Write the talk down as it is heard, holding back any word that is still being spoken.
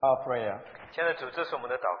Our prayer. 亲爱的主，这是我们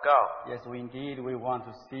的祷告。 Yes, we indeed we want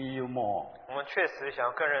to see you more. 我们确实想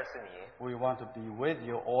要更认识你， We want to be with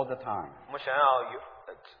you all the time. 我们想要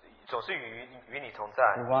总是与你同在。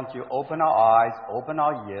 We want you to open our eyes, open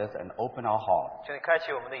our ears, and open our hearts 求你开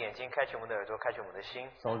启我们的眼睛，开启我们的耳朵，开启我们的心，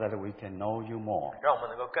 so that we can know you more. 让我们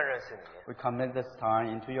能够更认识你。 We commit this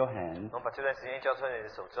time into your hands 我们把这段时间交托在你的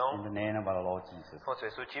手 in 中， the name of our Lord Jesus. 奉主耶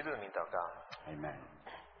稣基督的名祷告。 Amen.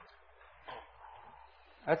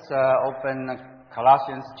 Let's open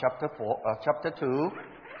Colossians chapter 2.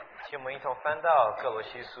 请我们一同翻到各罗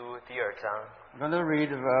西书第2章， I'm going to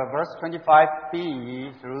read verse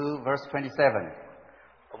 25b through verse 27.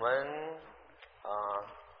 我们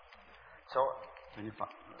从 25.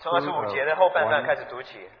 25节的后半段开始读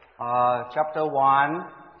起。 Chapter 1,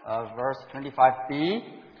 verse 25b.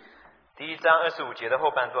 第1章25节的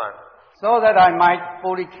后半段， So that I might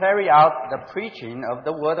fully carry out the preaching of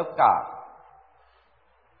the word of God.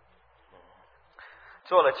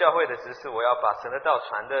 做了教会的执事，我要把神的道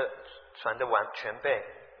传得完全备。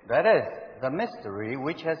 That is, the mystery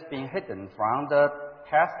which has been hidden from the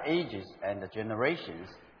past ages and the generations,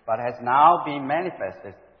 but has now been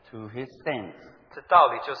manifested to his saints. 这道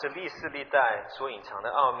理就是历世历代所隐藏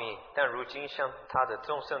的奥秘，但如今向他的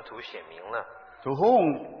众圣徒显明了。 To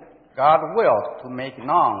whom God willed to make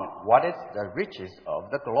known what is the riches of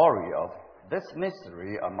the glory of this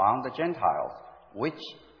mystery among the Gentiles, which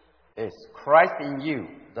is Christ in you,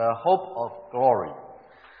 the hope of glory.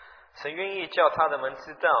 神愿意叫他的们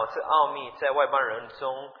知道，这奥秘在外邦人中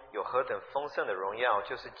有何等丰盛的荣耀，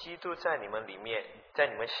就是基督在你们里面，在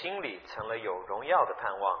你们心里成了有荣耀的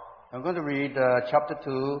盼望。 I'm going to read chapter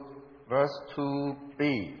 2, verse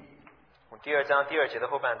 2b. 第2章第2节的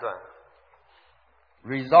后半段，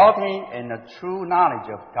 Resulting in a true knowledge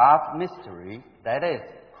of God's mystery, that is,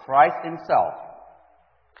 Christ himself,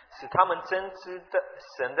 使他们真知的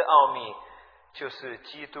神的奥秘，就是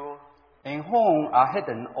基督， in whom are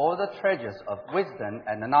hidden all the treasures of wisdom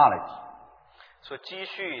and knowledge. 所积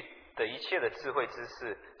蓄的一切的智慧知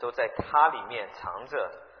识，都在他里面藏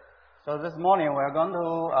着。 So this morning we are going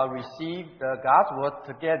to receive God's word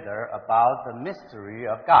together about the mystery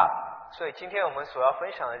of God. 所以今天我们所要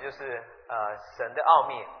分享的就是神的奥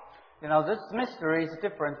秘。 You know, this mystery is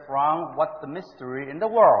different from what's the mystery in the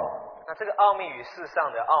world. 那这个奥秘与世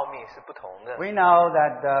上的奥秘是不同的。 We know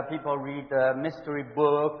that people read mystery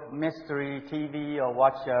book, mystery TV, or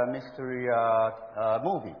watch a mystery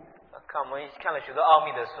movie. 我们看了许多奥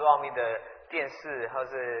秘的书、奥秘的电视，或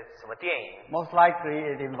是什么电影。 Most likely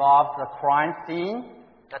it involves a crime scene.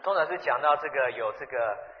 那通常是讲到有这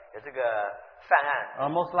个犯案，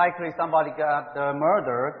 Most likely somebody got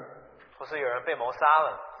murdered. 或是有人被谋杀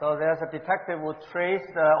了。 So there's a detective who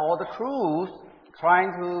traced all the clues,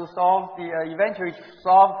 trying to eventually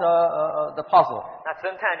solve the puzzle. 那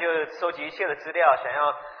侦探就收集一切的资料，想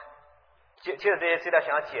要借着这些资料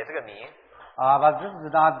想要解这个谜。 But this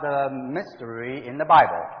is not the mystery in the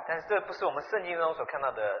Bible. 但是这不是我们圣经中所看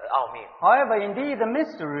到的奥秘。 However, indeed, the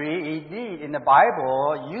mystery in the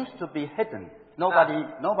Bible used to be hidden.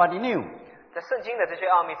 Nobody knew. 在圣经的这些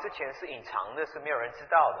奥秘之前是隐藏的，是没有人知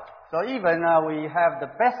道的。 So even we have the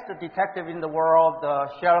best detective in the world,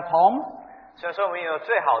 Sherlock Holmes. 虽然说我们有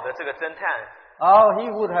最好的这个侦探，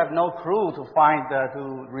 He would have no clue to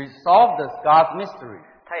to resolve this God's mystery.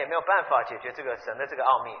 他也没有办法解决这个神的这个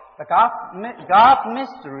奥秘。 But God's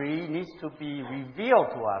mystery needs to be revealed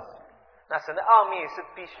to us. 那神的奥秘是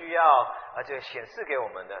必须要这个显示给我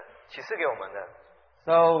们的，启示给我们的。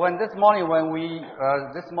 So this morning we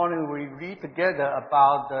read together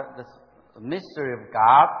about the mystery of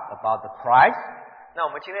God, about the Christ. 那我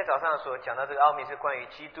们今天早上所讲到这个奥秘是关于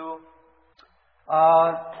基督。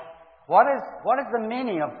 What is the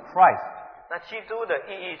meaning of Christ? 那基督的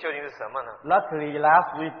意义究竟是什么呢？ Luckily,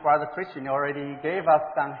 last week Brother Christian already gave us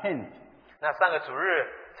some hint. 那上个主日，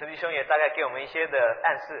陈弟兄也大概给我们一些的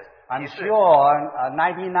暗示。 I'm 提示 sure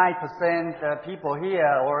 99% people here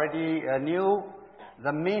already knew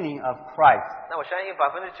the meaning of Christ. 那我相信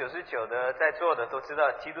99%的在座的都知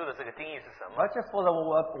道基督的这个定义是什么。 But just for the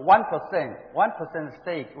 1%'s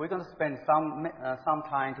sake, we're going to spend some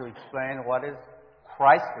time to explain what is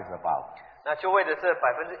Christ is about. 那就为了这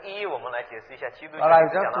1%，我们来解释一下基督 But I 是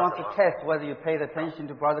讲 just 到 want 什 to 么。 test whether you paid attention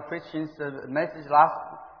to Brother Christian's message last.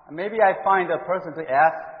 Maybe I find a person to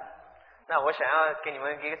ask, 那我想要给你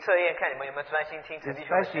们一个测验，看你们有没有专心听陈弟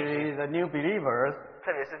兄的信息， especially the new believers.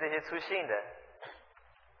 特别是这些出信的。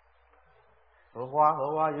荷花,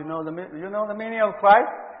 you know the meaning of Christ?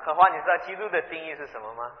 荷花，你知道基督的定义是什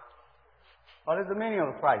么吗？ What is the meaning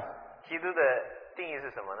of Christ? 基督的定义是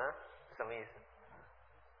什么呢？什么意思？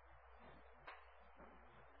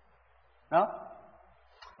 No?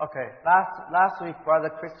 Okay, last week, Brother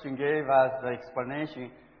Christian gave us the explanation.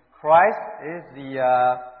 Christ is the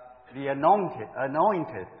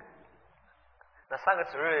anointed. 那上个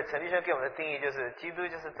主日陈弟兄给我们的定义就是，基督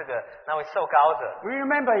就是这个那位受膏者。We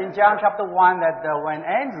remember in John chapter 1 that when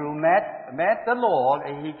Andrew met the Lord,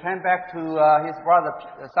 he came back to his brother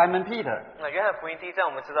Simon Peter. 那约翰福音第1章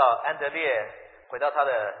我们知道安德烈回到他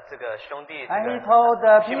的这个兄弟 And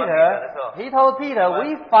he told Peter,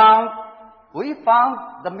 we found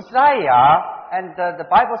the Messiah, and the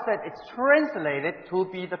Bible said it's translated to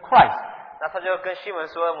be the Christ. 那他就跟西门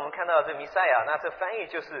说，我们看到这弥赛亚，那这翻译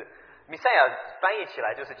就是弥赛亚，翻译起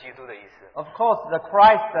来就是基督的意思。Of course, the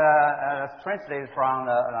Christ is translated from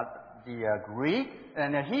the Greek,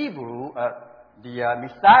 and the Hebrew, the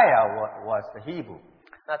Messiah was the Hebrew.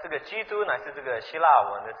 那这个基督乃是这个希腊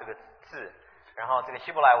文的这个字，然后这个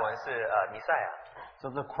希伯来文是弥赛亚。So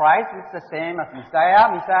the Christ is the same as Messiah.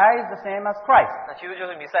 Messiah is the same as Christ. 那基督就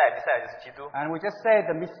是弥赛亚，弥赛亚就是基督。 And we just said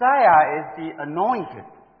the Messiah is the anointed.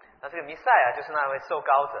 那这个弥赛亚就是那位受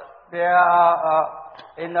膏者。 There are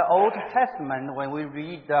in the Old Testament when we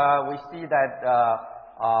read, we see that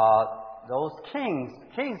those kings,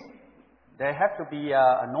 they have to be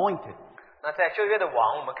anointed. 那在旧约的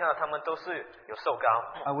王，我们看到他们都是有受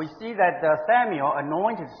膏。We see that Samuel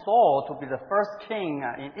anointed Saul to be the first king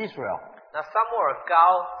in Israel. 那撒母耳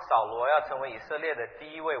膏扫罗要成为以色列的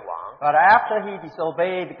第一位王。 But after he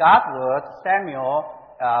disobeyed God's word, Samuel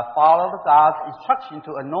followed God's instruction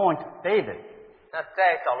to anoint David. 那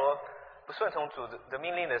在扫罗不顺从主的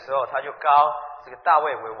命令的时候，他就膏这个大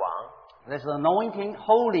卫为王。 There's anointing,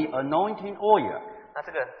 holy anointing oil. 那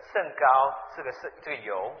这个圣膏，这个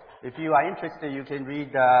油。 If you are interested, you can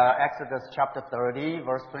read Exodus chapter 30,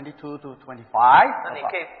 verse 22 to 25. 那你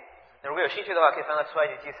可以，如果有兴趣的话，可以翻到出埃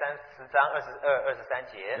及记30章22、23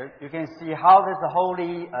节。 You can see how this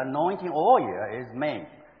holy anointing oil is made.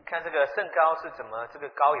 看这个圣膏是怎么，这个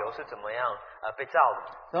膏油是怎么样被造的。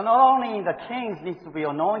 So not only the kings needs to be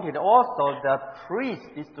anointed, also the priest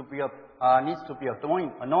needs to be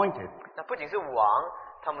anointed. 那不仅是王，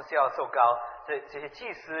他们是要受膏，这些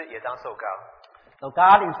祭司也当受膏。 So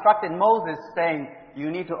God instructed Moses saying, you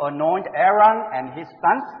need to anoint Aaron and his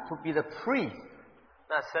sons to be the priests.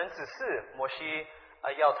 那神指示摩西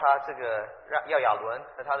要他这个要亚伦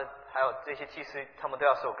和他的还有这些祭司，他们都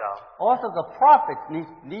要受膏。 Also the prophets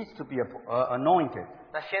needs to be anointed.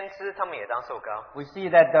 那先知他们也当受膏。 We see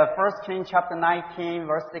that the 1 King chapter 19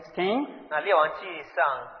 verse 16. 那列王记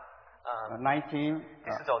上19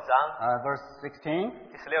第19章verse 16.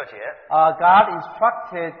 第16节。 God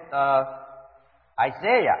instructed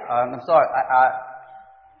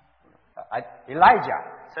Elijah.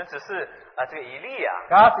 神指示这个以利亚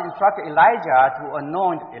God instructed Elijah to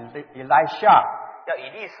anoint Elisha. 要以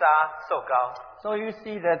利沙受膏。 So you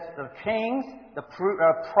see that the kings, the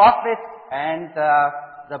prophets, and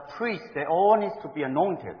the priests, they all need to be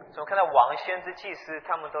anointed. 所以我看到王、先知、祭司，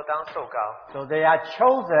他们都当受膏。 So they are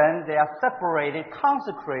chosen, they are separated,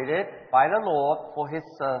 consecrated by the Lord for His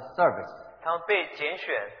service. 他们被拣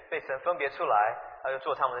选，被神分别出来，要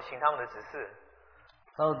做他们的行他们的指示。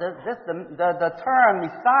 So the term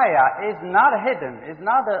Messiah is not hidden, is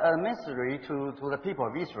not a mystery to the people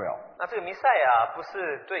of Israel. 那这个弥赛亚不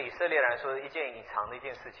是对以色列人来说一件隐藏的一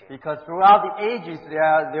件事情。 Because throughout the ages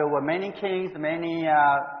there were many kings, many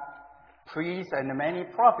priests, and many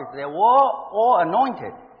prophets. They were all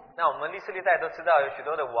anointed. 那我们历史历代都知道，有许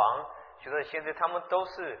多的王、许多的先知，他们都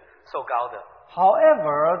是受膏的。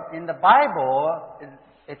 However, in the Bible,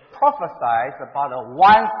 it prophesies about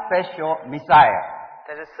one special Messiah.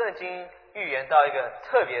 但是圣经预言到一个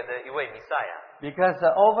特别的一位弥赛亚。 Because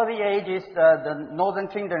over the ages, the northern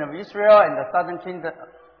kingdom of Israel and the southern kingdom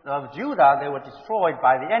of Judah, they were destroyed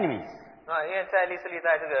by the enemies. 那因为在历史历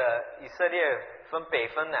代，这个以色列分北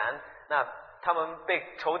分南，那他们被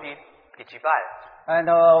仇敌给击败了。 And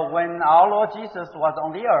when our Lord Jesus was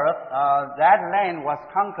on the earth, that land was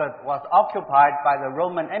conquered, was occupied by the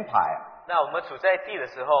Roman Empire. 那我们处在地的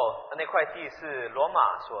时候，那块地是罗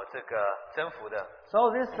马所这个征服的。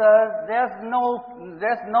 So there's no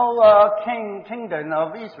kingdom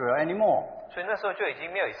of Israel anymore. 所以那时候就已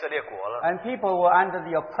经没有以色列国了。 And people were under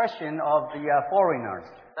the oppression of the foreigners.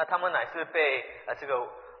 那他们乃是被这个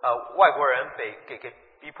外国人给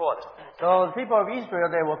逼迫的。 So the people of Israel,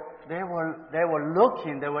 they were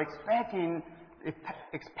looking, they were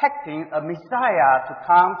expecting a Messiah to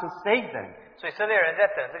come to save them. 所以以色列人在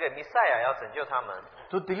等这个弥赛亚要拯救他们，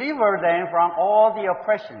 To deliver them from all the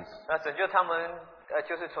oppressions. 要拯救他们，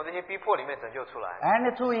就是从这些逼迫里面拯救出来。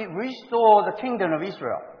 And to restore the kingdom of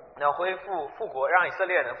Israel. 要恢复复国，让以色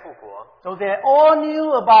列人复国。 So they all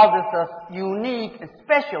knew about this unique and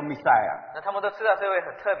special Messiah. 那他们都知道这位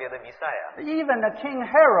很特别的弥赛亚。 Even the King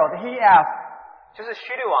Herod, he asked, 就是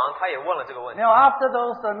希律王他也问了这个问题。 after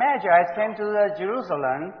those Magi came to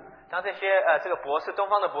Jerusalem, 当这些这个博士，东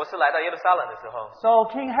方的博士来到耶路撒冷的时候， so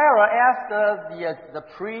King Herod asked the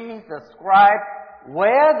priest, the scribe,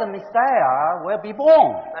 where the Messiah will be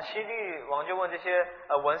born. 那希律王就问这些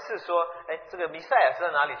文士说：“哎，这个弥赛亚是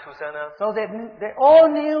在哪里出生呢 So they all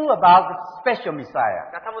knew about the special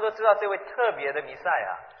Messiah.？” 那他们都知道这位特别的弥赛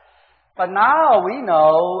亚。 But now we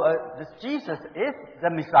know this Jesus is the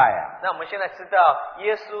Messiah. 那我们现在知道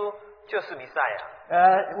耶稣就是弥赛亚。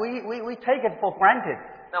 We take it for granted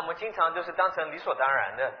那我们经常就是当成理所当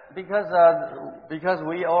然的， because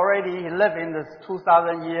we already live in this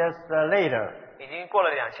 2,000 years later. 已经过了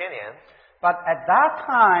2000年。 But at that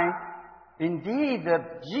time, indeed,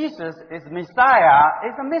 Jesus is Messiah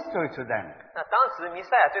is a mystery to them. 那当时弥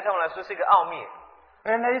赛亚对他们来说是一个奥秘，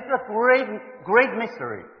 And it's a great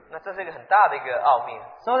mystery. 那这是一个很大的一个奥秘。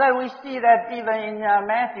 So that we see that even in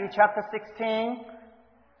Matthew chapter 16,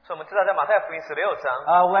 所以我们知道在马太福音16章，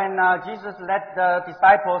 when Jesus led the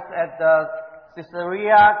disciples at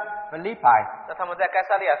Caesarea Philippi, 那他们在该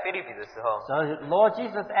撒利亚腓立比的时候， so Lord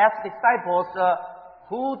Jesus asked disciples,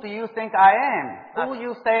 who do you think I am? Who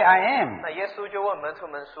you say I am? 那耶稣就问门徒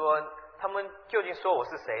们说：“他们究竟说我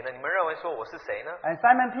是谁呢？你们认为说我是谁呢 And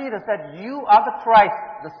Simon Peter said, you are the Christ,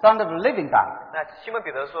 the Son of the living God.？” 那西门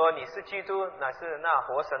彼得说：“你是基督，乃是那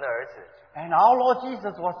活神的儿子。” And our Lord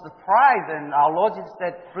Jesus was surprised, and our Lord Jesus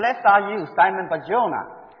said, blessed are you, Simon Bar-Jonah.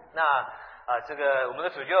 那这个我们的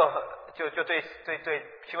主就对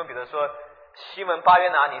西门彼得说：“西门巴约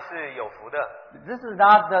拿，你是有福的。 This is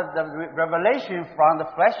not the revelation from the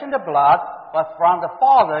flesh and the blood, but from the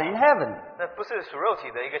Father in heaven. 那不是属肉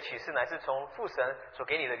体的一个启示，乃是从父神所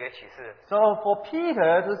给你的一个启示。 So for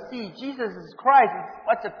Peter to see Jesus Christ is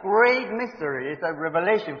such a great mystery. It's a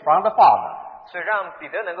revelation from the Father. 所以让彼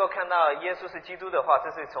得能够看到耶稣是基督的话，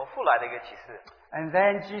这是从父来的一个启示。 And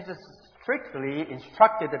then Jesus strictly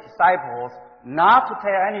instructed the disciples not to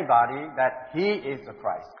tell anybody that he is the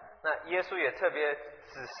Christ. 那耶稣也特别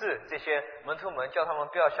指示这些门徒们，叫他们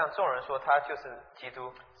不要向众人说他就是基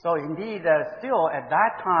督。 So indeed, still at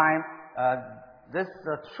that time, this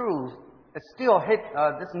truth is still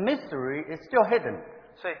this mystery is still hidden.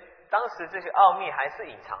 所以当时这些奥秘还是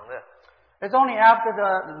隐藏的。 It's only after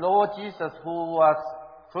the Lord Jesus who was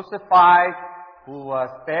crucified, who was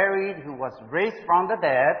buried, who was raised from the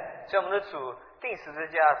dead, 所以我们的主钉十字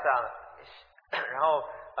架上，然后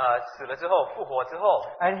死了之后复活之后，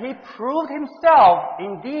 and he proved himself,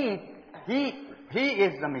 indeed, he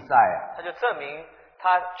is the Messiah. 他就证明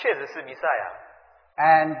他确实是弥赛亚。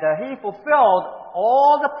 And he fulfilled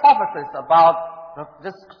all the prophecies about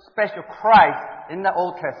this special Christ in the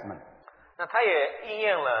Old Testament. 那他也应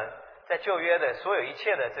验了在旧约的所有一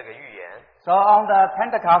切的这个预言。 So on the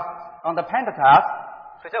Pentecost,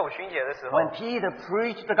 所以在五旬节的时候， when Peter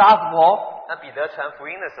preached the gospel, 那彼得传福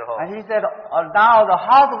音的时候， and he said, now the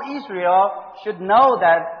house of Israel should know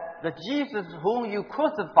that the Jesus whom you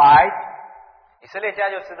crucified, 以色列家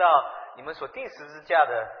就知道你们所钉十字架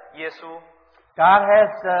的耶稣， God has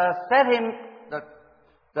set him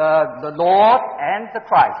the Lord and the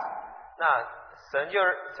Christ. 那神就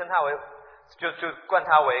称他为，就冠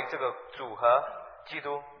他为这个主和基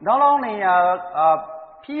督。 Not only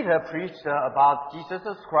Peter preached about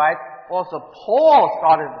Jesus Christ, also Paul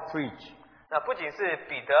started to preach. 那不仅是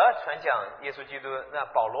彼得传讲耶稣基督，那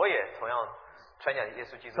保罗也同样传讲耶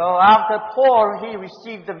稣基督。 So after Paul, he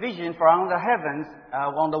received the vision from the heavens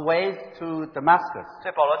on the way to Damascus.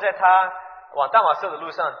 所以保罗在他往大马色的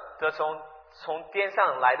路上得从天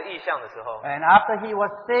上来的异象的时候， And after he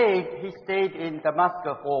was saved, he stayed in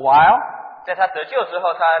Damascus for a while. 在他得救之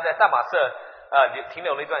后，他在大马色停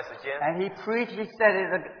留了一段时间。 And he preached, he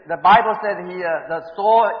said, the Bible said the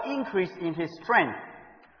Saul increased in his strength.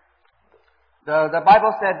 The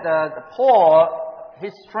Bible said Paul,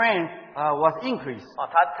 his strength was increased.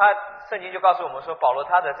 他圣经就告诉我们说，保罗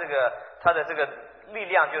他的这个力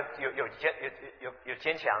量就有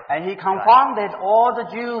坚强。 And he confounded all the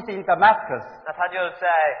Jews in Damascus. 那他就在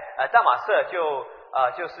大马色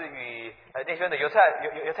就是与那边的犹太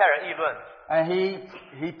人议论。 And he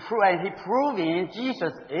proving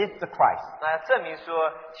Jesus is the Christ. 那证明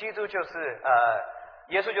说基督就是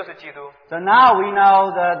耶稣就是基督。 So now we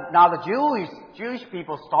know that now the Jewish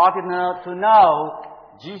people started to know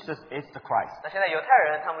Jesus is the Christ. 那现在犹太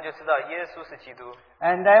人他们就知道耶稣是基督。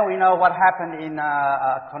 And then we know what happened in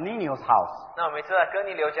Cornelius' house. 那我们也知道哥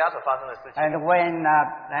尼流家所发生的事情。 And when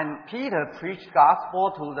and Peter preached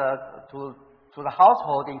gospel to to the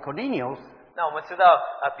household in Cornelius. 那我们知道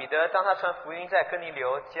彼得当他传福音在哥尼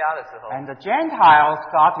流家的时候， And the Gentiles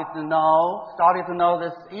started to know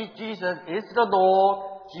this Jesus is the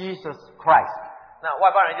Lord, Jesus Christ. 那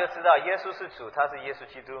外邦人就知道耶稣是主，他是耶稣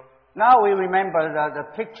基督。 Now we remember the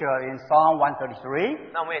picture in Psalm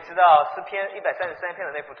 133. 那我们也知道诗篇133篇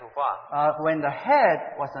的那幅图画， When the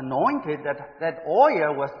head was anointed, that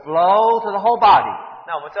oil was flow to the whole body.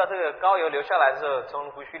 那我们知道这个膏油流下来的时候，从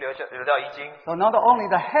胡须流到衣襟。 So not only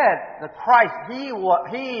the head, the Christ, he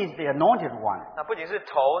is the anointed one. 那不仅是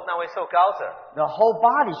头那位受膏者， The whole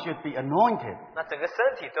body should be anointed. 那整个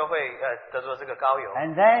身体都会得着这个膏油。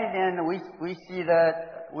 And then we see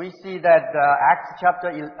that Acts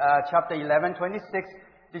chapter 11:26,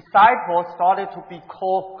 disciples started to be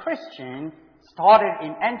called Christians, started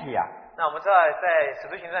in Antioch. 那我们知道在使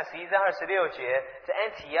徒行传11章26节，在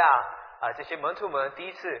安提亚这些门徒们第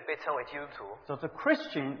一次被称为基督徒。 So the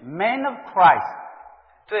Christian, men of Christ.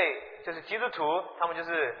 对，就是基督徒，他们就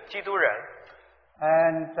是基督人。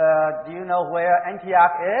 And do you know where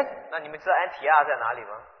Antioch is? 那你们知道安提亚在哪里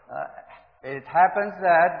吗？ It happens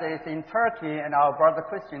that it's in Turkey, and our brother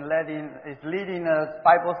Christian is leading a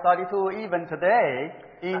Bible study tour even today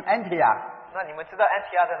in Antioch. 那你们知道安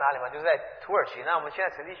提亚在哪里吗？就是在土耳其。那我们现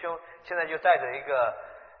在陈弟兄现在就带着一个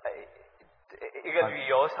旅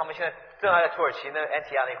游，他们现在正在土耳其那安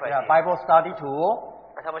提亚那块地。Yeah, Bible study tour.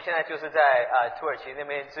 那他们现在就是在土耳其那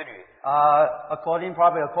边之旅。According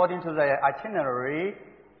to the itinerary,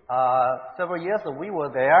 several years we were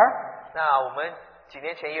there. 那我们几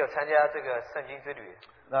年前也有参加这个圣经之旅。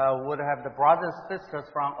Would have the brothers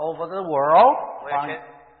sisters from over the world. 我们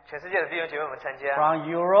全世界的弟兄姐妹们参加。From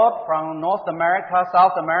Europe, from North America,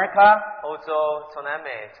 South America. 欧洲，从南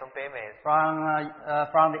美，从北美。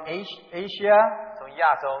From the Asia. 从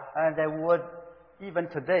亚洲。And they would even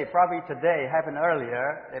today, probably today, happened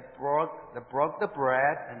earlier. They broke the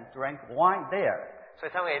bread and drank wine there. 所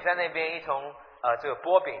以他们也在那边一同这个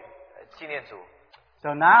剥饼纪念主。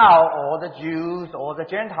 So now all the Jews, all the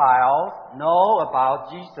Gentiles know about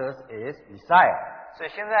Jesus is Messiah. 所以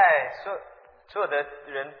现在所有的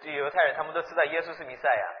人，犹太人，他们都知道耶稣是弥赛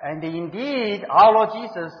亚。 And indeed, our Lord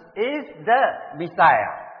Jesus is the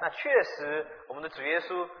Messiah. 那确实，我们的主耶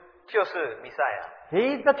稣就是弥赛亚。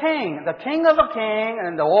 He is the King of the King,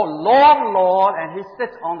 and the Lord of Lord, and He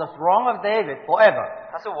sits on the throne of David forever.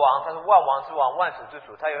 他是王，他是万王之王，万主之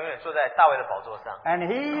主，他永远坐在大卫的宝座上。 And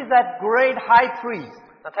He is that great high priest.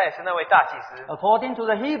 那他也是那位大祭司。 According to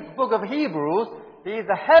the book of Hebrews, He is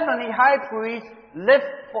the heavenly high priest, lives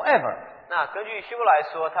forever. 那根据希伯来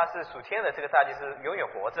说，他是属天的这个大祭司，永远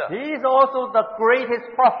活着。 He is also the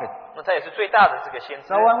greatest prophet. 那他也是最大的这个先知。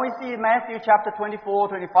 So when we see Matthew chapter 24,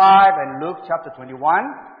 25, and Luke chapter 21,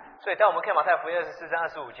 所以当我们看马太福音24章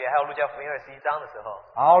25节，还有路加福音21章的时候，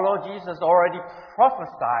 our Lord Jesus already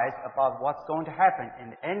prophesied about what's going to happen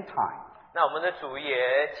in the end time. 那我们的主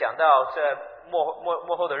也讲到这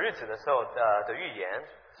末后的日子的时候的预言。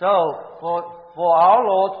 So for our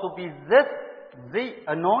Lord to be the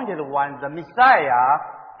anointed one, the Messiah,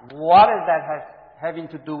 what is that having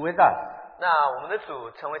to do with us? 那我们的主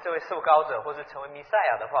成为这位受膏者，或是成为弥赛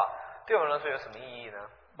亚的话，对我们来说有什么意义呢？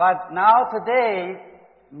 But now today,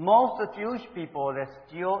 most Jewish people, this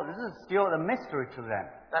is still a mystery to them.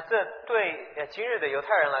 那这对今日的犹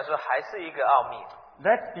太人来说还是一个奥秘。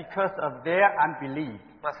 That's because of their unbelief.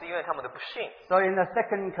 那是因为他们的不信。 So in the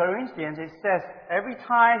 2 Corinthians, it says every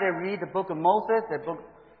time they read the book of Moses,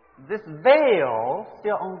 this veil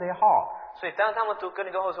still on their heart. 所以当他们读哥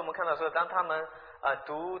林多后书，我们看到说，当他们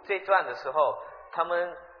读这段的时候，他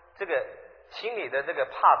们这个心里的这个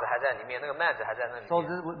帕子还在里面，那个幔子还在那里 So 面。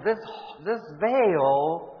this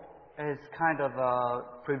veil is kind of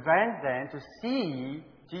prevent them to see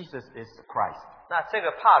Jesus is Christ. 那这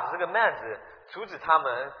个帕子，这个幔子，阻止他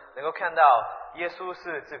们能够看到耶稣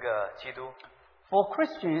是这个基督。 For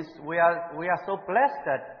Christians, we are so blessed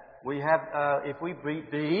that we have, if we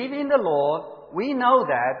believe in the Lord, we know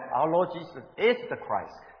that our Lord Jesus is the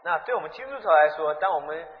Christ. 那对我们基督徒来说，当我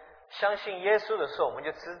们相信耶稣的时候，我们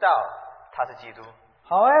就知道他是基督。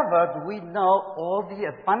 However, do we know all the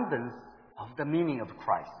abundance of the meaning of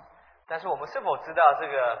Christ? 但是我们是否知道这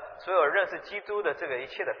个所有认识基督的这个一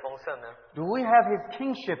切的丰盛呢？ Do we have His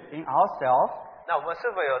kingship in ourselves? 那我们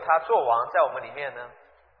是否有他作王在我们里面呢？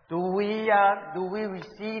 Do we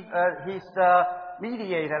receive His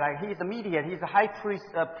mediator, like He's a mediator, He's a high priest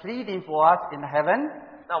pleading for us in heaven?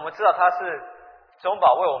 那我们知道他是中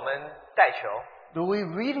保为我们代求。 Do we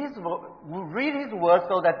read His word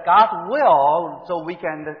so that God's will, so we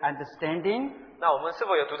can understand Him? 那我们是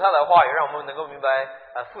否有读他的话语，让我们能够明白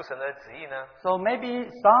父神的旨意呢？ So maybe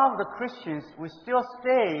some of the Christians will still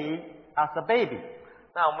stay as a baby.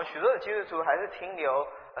 那我们许多的基督徒还是停留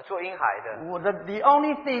做婴孩的。The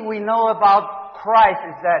only thing we know about Christ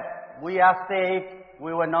is that we are saved.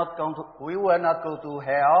 We will not go to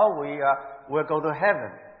hell. We'll go to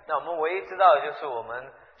heaven. 那我们唯一知道的就是我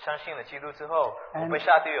们相信了基督之后，我们被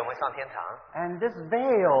下地狱，我们上天堂。And this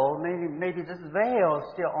veil, maybe this veil is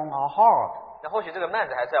still on our heart. 那或许这个幔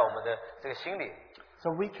子还在我们的这个心里。So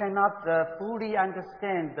we cannot fully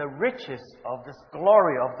understand the riches of this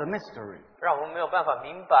glory of the mystery. 让我们没有办法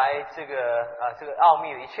明白这个奥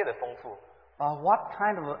秘的一切的丰富。What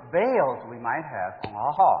kind of veils we might have on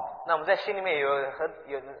our heart? 那我们在心里面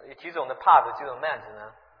有几种的帕子，几种幔子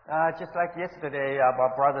呢？Just like yesterday,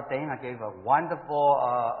 our brother Dana gave a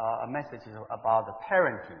wonderful message about the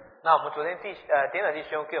parenting. 那我们昨天Dana弟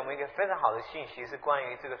兄给我们一个非常好的信息，是关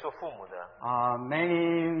于这个做父母的。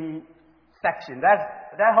Many section.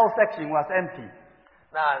 That whole section was empty.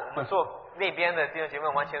 那我们做那边的弟兄姐妹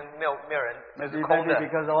完全没有人，是 Maybe 空的。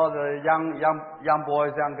because all the young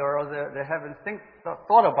boys, young girls, they haven't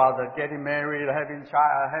thought about getting married, having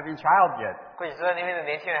child yet. 或者说那边的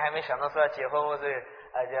年轻人还没想到说要结婚或者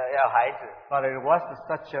要孩子。But it was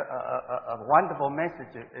such a wonderful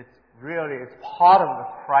message. It's part of the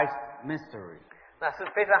Christ mystery. 那是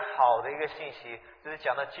非常好的一个信息，就是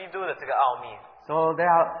讲到基督的这个奥秘。So there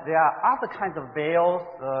are other kinds of veils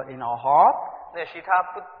in our heart. 那其他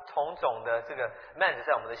不同种的这个幔子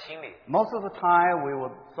在我们的心里。Most of the time we were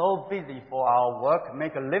so busy for our work,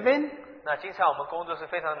 make a living. 那经常我们工作是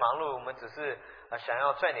非常的忙碌，我们只是想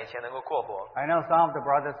要赚点钱能够过活。I know some of the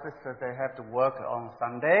brothers and sisters they have to work on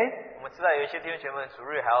Sunday. 我们知道有一些弟兄姐妹主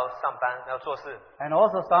日还要上班，要做事。And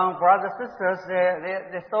also some brothers and sisters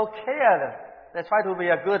they're so cared. They try to be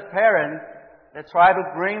a good parent. They try to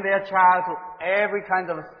bring their child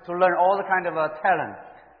to learn all the kind of talent.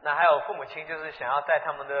 那还有父母亲就是想要带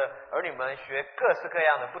他们的儿女们学各式各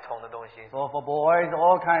样的不同的东西。So for boys,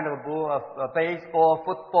 all kind of baseball,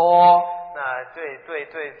 football. 那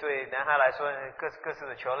对男孩来说，各式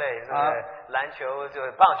的球类，这个篮球、这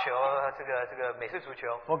个棒球、这个美式足球。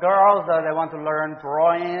For girls, they want to learn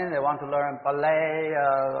drawing. They want to learn ballet,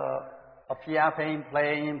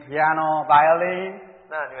 playing piano, violin.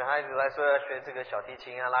 那女孩子来说要学这个小提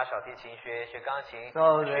琴啊，拉小提琴，学钢琴，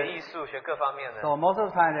 学艺术，学各方面的。So most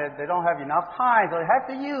of the time they don't have enough time, so they have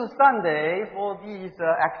to use Sunday for these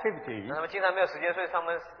activities. 那他们经常没有时间，所以他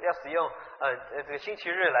们要使用这个星期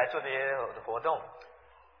日来做这些活动。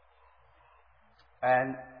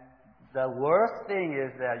And the worst thing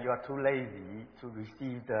is that you are too lazy to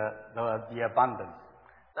receive the abundance.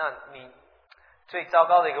 那你最糟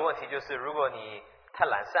糕的一个问题就是，如果你太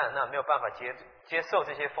懒散，那没有办法接受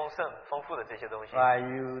这些丰富的这些东西。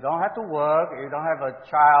You don't have to work, you don't have a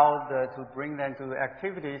child to bring them to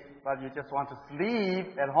activities, but you just want to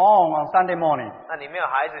sleep at home on Sunday morning. 那你没有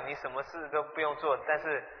孩子，你什么事都不用做，但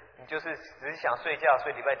是你就是只想睡觉，所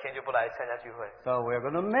以礼拜天就不来参加聚会。So we're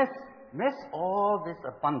going to miss all this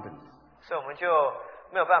abundance. 所以我们就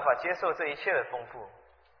没有办法接受这一切的丰富。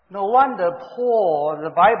No wonder Paul, the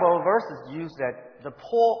Bible verses use that.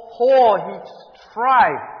 Paul,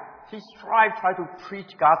 he strived try to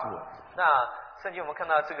preach God's word. 那圣经我们看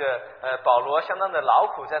到这个保罗相当的劳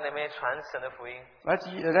苦在那边传神的福音。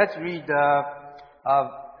Let's read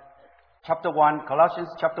chapter 1,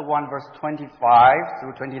 Colossians chapter 1 verse 25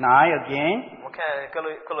 through 29 again. 我们看哥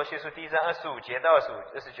罗西书第1章25节到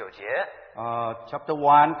29节。Chapter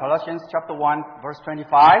 1, Colossians chapter 1 verse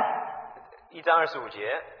 25. 1章25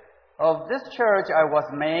节。Of this church I was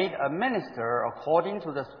made a minister according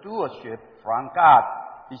to the stewardship from God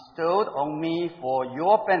bestowed on me for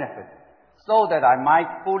your benefit, so that I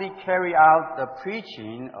might fully carry out the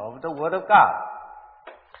preaching of the word of God.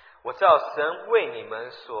 我照神为你们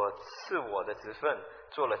所赐我的职分，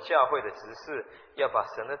做了教会的执事，要把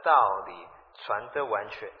神的道理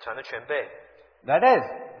传得全备。That is,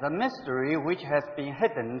 the mystery which has been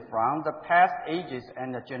hidden from the past ages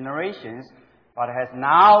and the generations, but has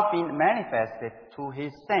now been manifested to his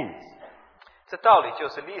saints. 这道理就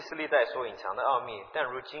是历世历代所隐藏的奥秘，但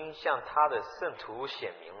如今向他的圣徒显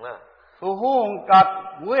明了。To whom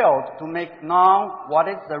God willed to make known what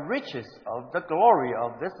is the riches of the glory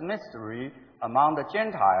of this mystery among the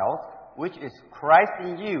Gentiles, which is Christ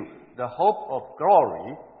in you, the hope of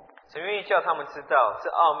glory. 神愿意叫他们知道，这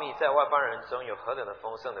奥秘在外邦人中有何等的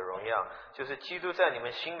丰盛的荣耀，就是基督在你们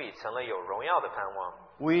心里成了有荣耀的盼望。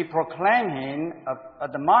We proclaim him,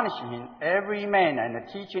 admonishing every man and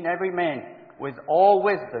teaching every man with all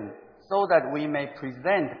wisdom, so that we may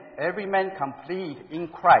present every man complete in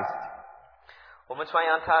Christ. 我们传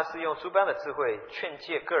扬他是用诸般的智慧劝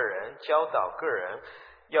诫个人，教导个人，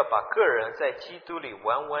要把个人在基督里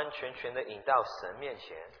完完全全的引到神面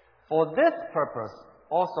前。For this purpose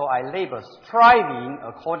also I labor, striving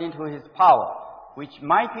according to his power, which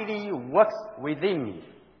mightily works within me.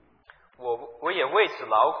 我也为此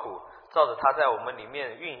劳苦，照着他在我们里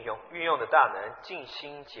面运用的大能，尽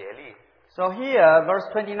心竭力。 So here, verse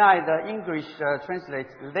 29, the English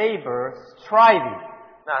translates labor, striving.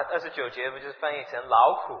 那29节不就是翻译成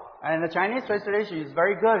劳苦？ And the Chinese translation is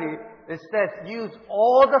very good. It says, use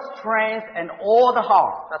all the strength and all the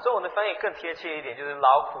heart. 那中文的翻译更贴切一点，就是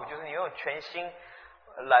劳苦，就是你用全心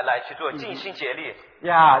来去做，尽心竭力。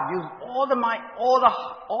 Yeah, use all the might, all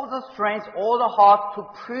the strength, all the heart to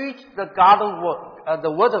preach the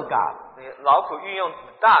the word of God. 你劳苦运用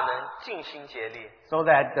大能，尽心竭力。 So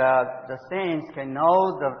that the saints can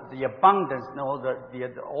know the abundance, know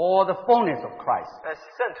all the fullness of Christ.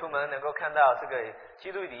 圣徒们能够看到这个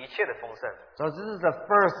基督里一切的丰盛。 So this is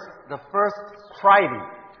the first striving.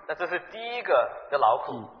 那这是第一个的劳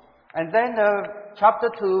苦。 And then chapter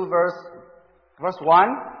 2, verse 1.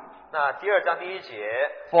 那第2章第1节。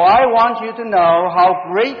 For I want you to know how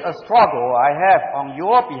great a struggle I have on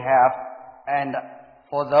your behalf, and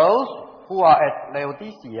for those who are at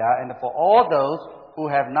Laodicea, and for all those who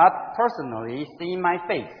have not personally seen my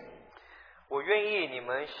face. 我愿意你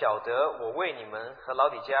们晓得，我为你们和老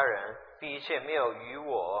底嘉人，并一切没有与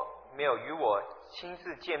我亲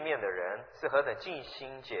自见面的人，是何等尽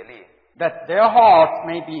心竭力。 That their hearts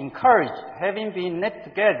may be encouraged, having been knit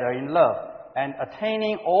together in love, and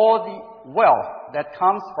attaining all the wealth that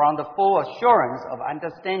comes from the full assurance of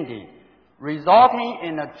understanding, resulting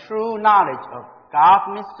in a true knowledge of God's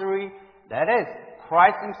mystery, that is,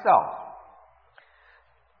 Christ Himself.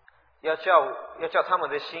 要叫他们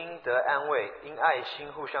的心得安慰，因爱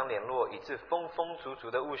心互相联络，以致丰丰足足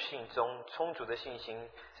的悟性中充足的信心，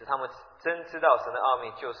使他们真知道神的奥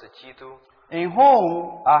秘就是基督。 In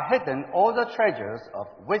whom are hidden all the treasures of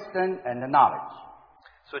wisdom and knowledge.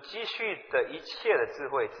 所积蓄的一切的智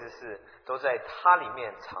慧知识，都在它里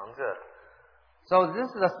面藏着。 So this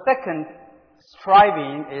is the second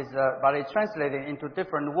striving, but it's translated into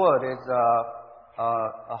different words. Is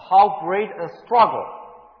how great a struggle.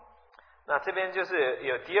 那这边就是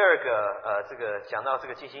有第二个这个讲到这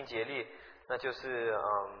个尽心竭力，那就是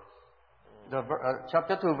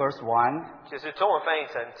Chapter 2, verse 1. 就是中文翻译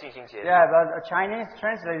成尽心竭力。 Yeah, but Chinese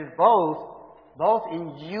translated both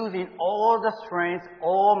in using all the strength,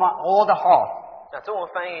 all the heart. 那中文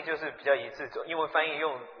翻译就是比较一致，英文翻译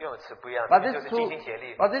用的词不一样， But 就 these 是 two, 尽心竭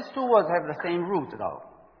力。 but these two words have the same root, though.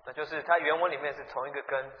 那就是它原文里面是同一个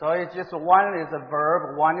根， So it's just one is a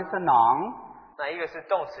verb, one is a noun. 那一个是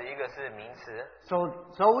动词，一个是名词。 So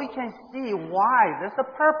we can see why there's a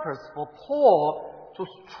purpose for Paul to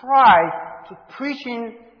strive to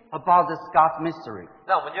preaching about this God's mystery.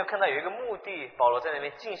 那我们就看到有一个目的，保罗在那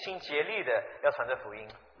边尽心竭力的要传这福音。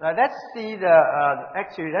 Now let's see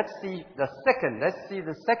let's see the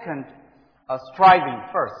second striving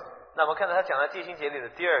first, 那我们看到他讲到尽心竭力的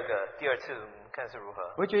第二次，我们看是如何。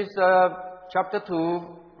 which is chapter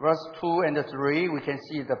 2, verse 2 and 3. We can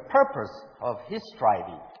see the purpose of his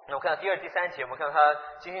striving. 那我们看到第2、第3节，我们看到他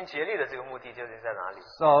尽心竭力的这个目的究竟在哪里？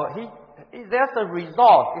 So there's a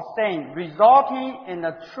result. It's saying resulting in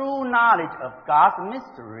a true knowledge of God's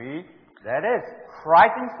mystery, that is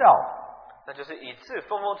Christ Himself. 那就是以致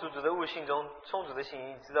丰丰足足的悟性中充足的信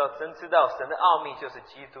心，真知道神的奥秘就是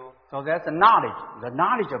基督。 So there's the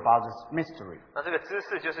knowledge about this mystery. 那这个知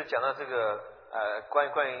识就是讲到这个关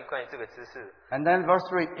于这个知识。 And then verse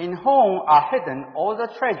 3, in whom are hidden all the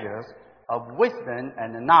treasures of wisdom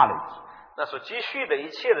and knowledge. 那所积蓄的一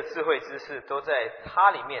切的智慧知识都在它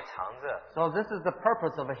里面藏着。 So this is the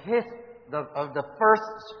purpose of the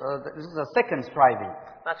first, this is the second striving.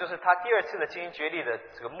 那就是他第2次的尽心竭力的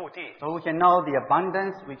这个目的。 So we can know the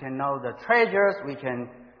abundance, we can know the treasures, we can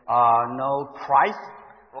know Christ.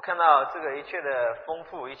 我们看到这个一切的丰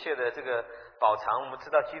富，一切的这个宝藏，我们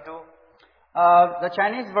知道基督。 The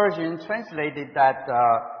Chinese version translated that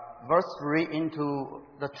verse 3 into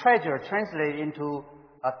the treasure, translated into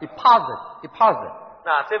a deposit.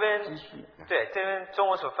 那这边对这边中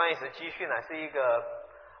文所翻译成积蓄呢，是一个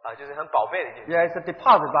就是很宝贝的一件事。 Yeah, it's a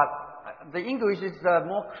deposit, but the English is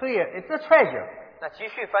more clear. It's a treasure. 那积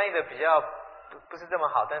蓄翻译的比较不是这么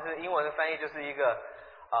好，但是英文的翻译就是一个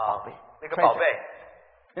那个宝贝。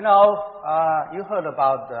 You know, you heard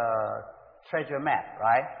about the treasure map,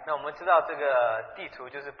 right? 那我们知道这个地图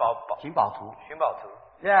就是寻宝图。寻宝图。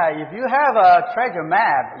 Yeah, if you have a treasure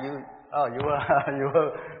map, you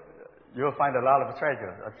will find a lot of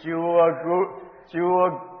treasures.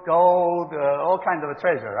 Jewel, gold, all kinds of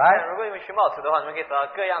treasure, right? 如果你们寻宝图的话，你们可以找到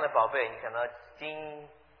各样的宝贝，你看到金、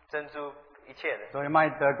珍珠、一切的。 So you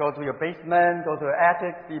might go to your basement, go to your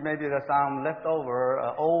attic, see maybe there's some leftover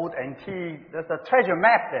old antique. There's a treasure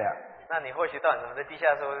map there. 那你或许到你们的地下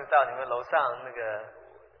室，或者到你们楼上那个，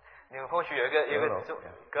你们或许有一个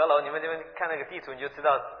阁楼，你们看那个地图，你就知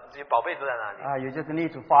道这些宝贝都在哪里。 You just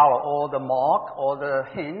need to follow all the mark, all the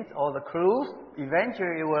hints, all the clues.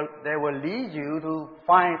 Eventually, they will lead you to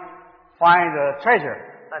find the treasure.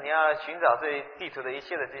 那你要寻找这地图的一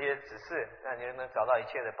切的这些指示，那你就能找到一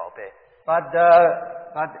切的宝贝。 But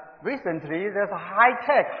recently, there's a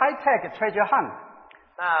high-tech treasure hunt.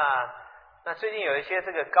 那最近有一些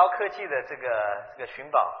这个高科技的这个寻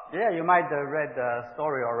宝。 Yeah, you might have read the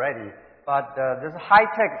story already. But this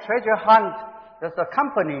high-tech treasure hunt, there's a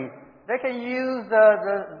company. They can use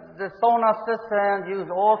the sonar system, use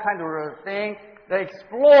all kinds of things. They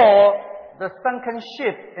explore the sunken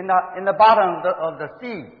ship in the bottom of the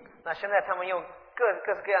sea. 那现在他们用各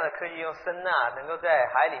式各样的科技，用声呐，能够在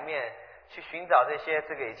海里面去寻找这些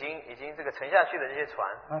这个已经这个沉下去的这些船。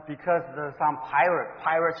 Because there's some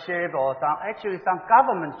pirate ship or some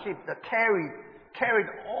government ship that carried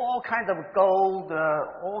all kinds of gold,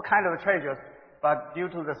 all kinds of treasures. But due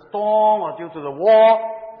to the storm or due to the war,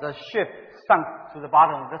 the ship sunk to the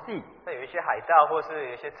bottom of the sea. 那有一些海盗或是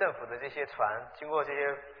有一些政府的这些船，经过这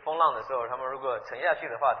些风浪的时候，他们如果沉下去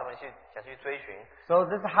的话，他们想去追寻。 So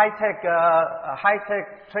this high-tech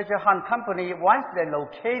treasure hunt company, once they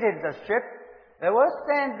located the ship, they will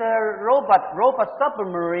send the robot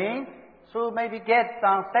submarine to maybe get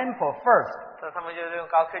some sample first. 那他们就是用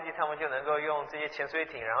高科技，他们就能够用这些潜水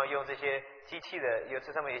艇，然后用这些机器的，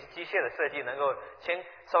上面有些机械的设计，能够先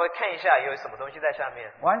稍微看一下有什么东西在下面。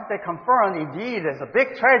 Once they confirm indeed there's a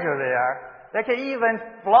big treasure there, they can even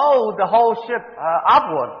float the whole ship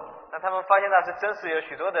upward. 那他们发现到是真实有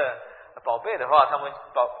许多的宝贝的话，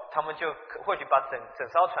他们就或许把整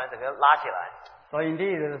艘船整个拉起来。 So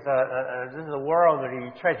indeed, this is a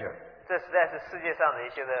worldly treasure. 这实在是世界上的一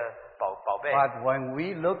些的宝贝。 But when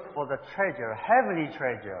we look for the treasure, heavenly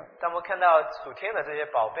treasure, 当我们看到属天的这些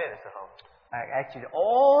宝贝的时候， actually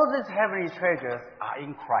all these heavenly treasures are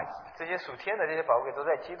in Christ. 这些属天的这些宝贝都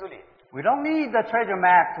在基督里。 We don't need the treasure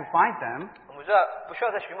map to find them. 我们不需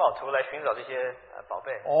要在寻宝图来寻找这些宝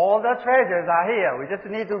贝。 All the treasures are here. We just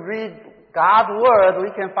need to read God's word.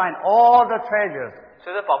 We can find all the treasures.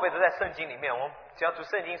 所有的宝贝都在圣经里面，我们只要读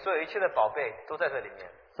圣经，所有一切的宝贝都在这里面。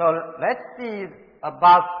 So let's see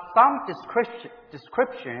about some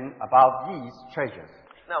description about these treasures.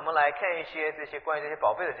 那我们来看一些这些关于这些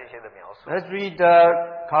宝贝的这些的描述。 Let's read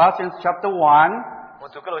Colossians chapter 1, 我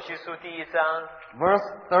们读哥罗西书第1章 verse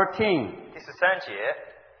 13. 第13节。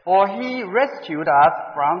 For he rescued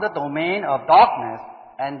us from the domain of darkness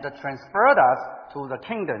and transferred us to the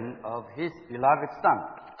kingdom of his beloved Son.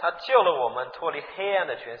 他救了我们脱离黑暗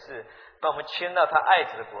的权势，把我们迁到他爱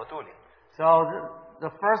子的国度里。 So the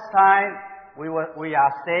first time we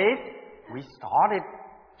are saved, we started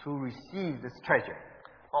to receive this treasure.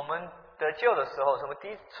 我们得救的时候，什么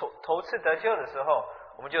头次得救的时候，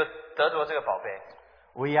我们就得着这个宝贝。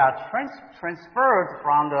 We are transferred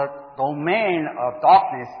from the domain of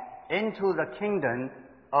darkness into the kingdom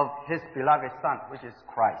of his beloved Son, which is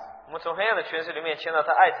Christ. 我们从黑暗的权势里面迁到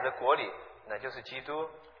他爱子的国里，那就是基督。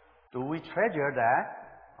 Do we treasure that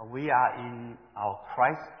we are in our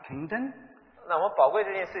Christ kingdom? 那我们宝贵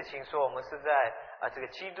这件事情，说我们是在这个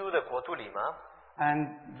基督的国度里吗？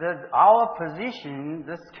 And our position,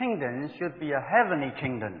 this kingdom, should be a heavenly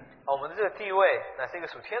kingdom. 我们的这个地位，那是一个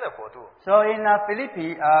属天的国度。 So in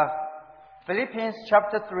Philippians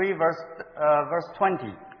chapter 3, verse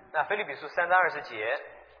 20, 那腓立比书3章20节，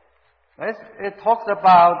 it talks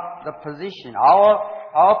about the position,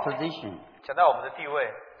 our position. 讲到我们的地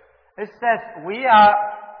位。 It says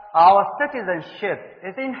our citizenship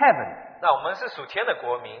is in heaven. 那我们是属天的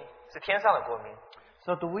国民，是天上的国民。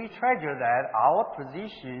 So do we treasure that our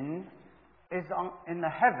position is in the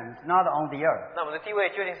heavens, not on the earth? 那我们的地位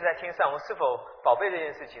究竟是在天上，我们是否宝贝这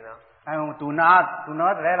件事情呢？ And do not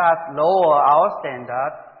let us lower our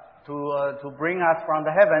standard to bring us from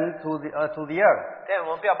the heaven to the earth. 但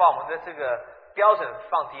我们不要把我们的这个标准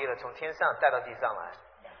放低了，从天上带到地上来。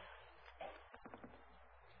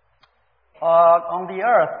 On the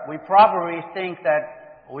earth, we probably think that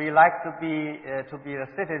we like to be the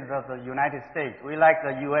citizens of the United States. We like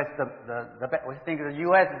the U.S. We think the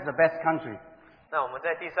U.S. is the best country. 那我们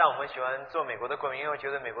在地上，我们喜欢做美国的国民，因为觉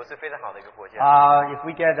得美国是非常好的一个国家。If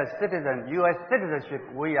we get U.S. citizenship,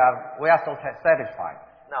 we are so satisfied.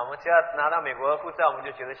 那我们只要拿到美国护照，我们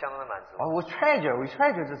就觉得相当的满足。We treasure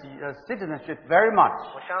this citizenship very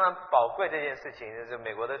much. 我相当宝贵这件事情，就是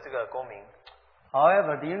美国的这个公民。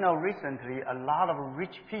 However, do you know recently a lot of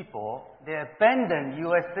rich people, they abandon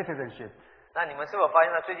U.S. citizenship 那你们是否发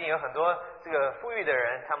现呢？最近有很多这个富裕的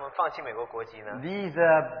人，他们放弃美国国籍呢？ These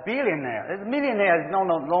billionaires, millionaire is no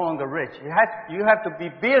longer rich. You have to be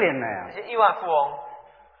这 billionaire. 些亿万富翁，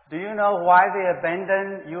 Do you know why they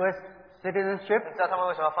abandon U.S. citizenship? 你知道他们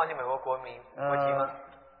为什么要放弃美国国籍吗？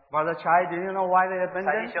 Brother Chai, do you know why they 蔡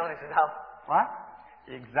弟 abandon? 兄，你知道？ What?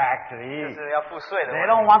 就 Exactly. 是要付税的 They 问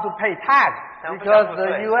don't 题。 want to pay tax They don't because want to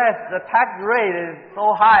the pay. U.S. the tax rate is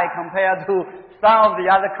so high compared to some of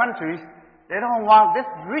the other countries. They don't want this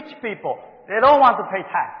rich people. They don't want to pay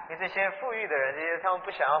tax. 因为这些富裕的人，这些他们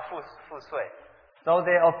不想要付税， So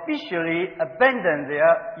they officially abandon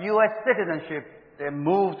their U.S. citizenship. They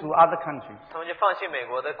move to other countries. 他们就放弃美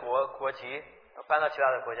国的国籍，搬到其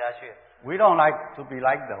他的国家去。 We don't like to be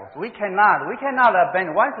like those. We cannot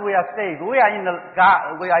abandon. Once we are saved, we are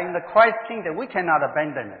in the Christ kingdom. We cannot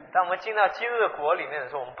abandon it. 当我们进到基督的国里面的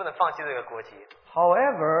时候，我们不能放弃这个国籍。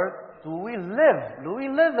 However, do we live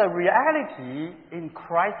the reality in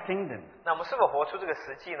Christ's kingdom? 那我们是否活出这个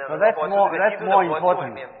实际呢？ So 能 that's 够活出 more- 这个基督的 that's more 国度里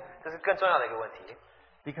important. 面，这是更重要的一个问题。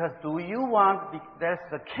 Because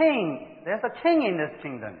there's a king in this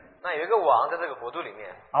kingdom. 那有一个王在这个国度里面，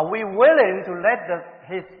 Are we willing to let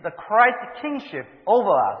the Christ kingship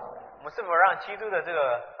over us? 我们是否让基督的这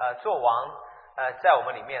个做王在我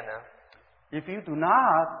们里面呢？ If you do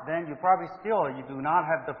not, then you do not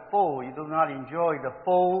have you do not enjoy the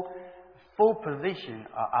full position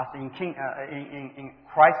as in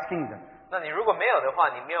Christ's kingdom. 那你如果没有的话，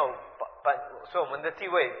你没有所以我们的地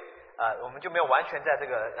位我们就没有完全在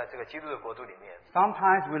这个基督的国度里面。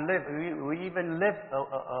 Sometimes we even live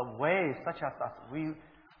a way such as us.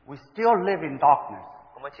 We still live in darkness.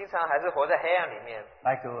 我们经常还是活在黑暗里面。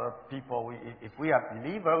 Like people, if we are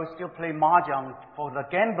believers, we still play mahjong for the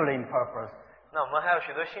gambling purpose. 那我们还有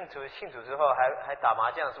许多信主之后还打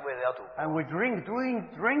麻将，是为了要赌。 And we drink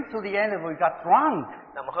to the end and we got drunk.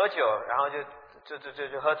 那我们喝酒，然后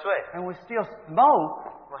就喝醉， And we still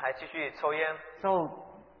smoke. 我们还继续抽烟。 So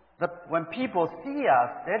when people see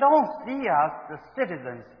us, they don't see us the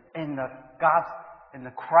citizens in the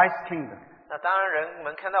Christ kingdom. 那当然，人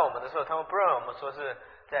们看到我们的时候，他们不认为我们说是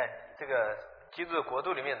在这个基督的国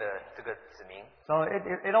度里面的这个子民。 So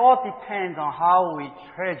it all depends on how we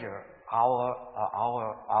treasure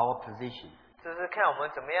our position. 这是看我们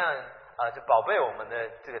怎么样就宝贝我们的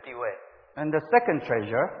这个地位。 And the second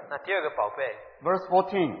treasure, 那第二个宝贝， verse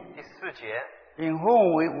 14, 第4节， in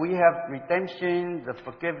whom we have redemption, the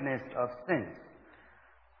forgiveness of sins.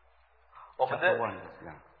 我们的 Chapter 1,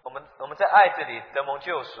 yeah. 我们在爱这里得蒙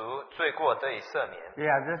救赎，罪过得以赦免。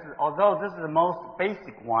 Yeah, although this is the most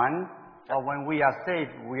basic one, when we are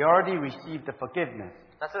saved, we already received the forgiveness.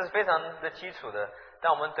 那这是非常的基础的。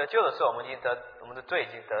当我们得救的时候，我们的罪已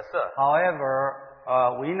经得赦。 However,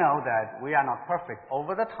 we know that we are not perfect.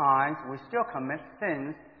 Over the times, we still commit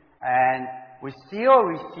sins, and we still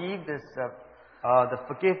receive the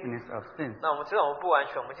forgiveness of sins. 那我们知道我们不完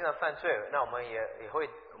全，我们经常犯罪，那我们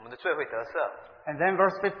我们的罪会得赦。 And then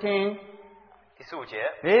verse 15, 第15节，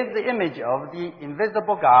 is the image of the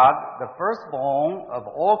invisible God, the firstborn of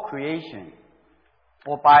all creation.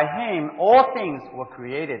 For by him all things were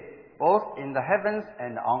created, both in the heavens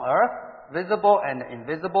and on earth, visible and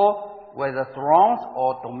invisible, whether thrones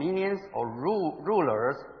or dominions or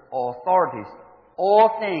rulers or authorities.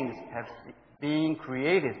 All things have been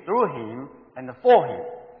created through him and for him.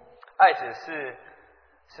 爱子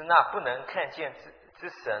是那不能看见之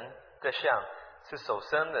神的像，是首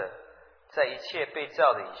生的，在一切被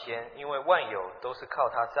造的以先，因为万有都是靠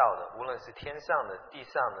他造的，无论是天上的、地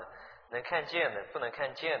上的，能看见的、不能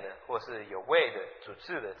看见的，或是有位的、主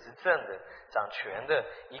治的、执政的、掌权的，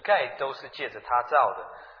一概都是借着他造的，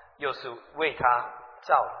又是为他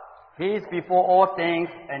造的。 He is before all things,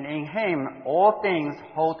 and in him all things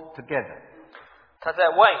hold together. 他在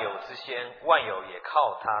万有之先，万有也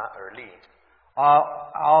靠他而立。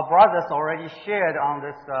 Our brothers already shared on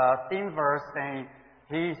this theme verse, saying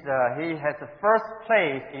he has the first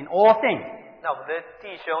place in all things. 那我们的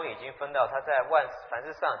弟兄已经分到他在凡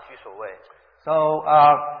事上居首位。 So,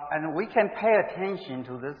 and we can pay attention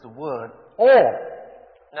to this word, all.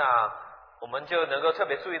 那我们就能够特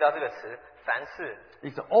别注意到这个词“凡事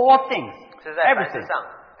It's all things, ”，是在凡事 everything. 上，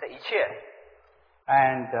在一切。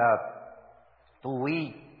 And do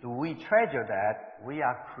we treasure that we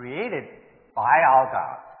are created by our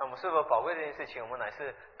God? 那我们是否宝贵这件事情？我们乃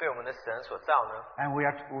是被我们的神所造呢？ And we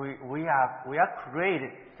are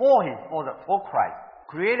created for him, for Christ.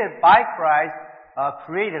 Created by Christ,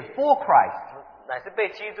 created for Christ. 乃是被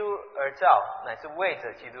基督而造，乃是为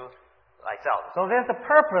着基督来造的。 So there's a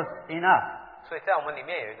purpose in us. 所以在我们里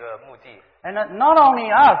面有一个目的。 And not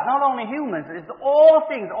only us, not only humans, it's all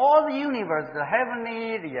things, all the universe, the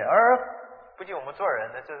heavenly, the earth, 不仅我们做人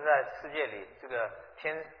呢，就是在世界里，这个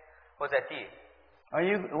天或在地。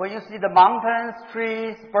When you see the mountains,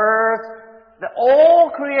 trees, birds, they're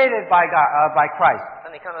all created by God, by Christ.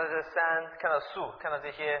 当你看到这山，看到树，看到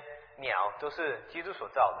这些鸟，都是基督所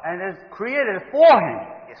造的， And it's created for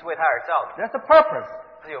Him. 也是为他而造的， That's the purpose.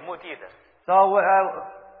 是有目的的。So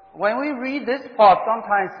when we read this part,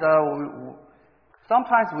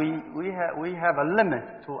 sometimes we have a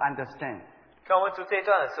limit to understand. 当我们读这一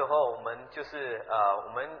段的时候，我们就是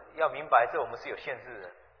我们要明白，这我们是有限制的。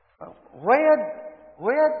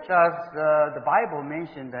Where does the Bible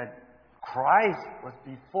mention that Christ was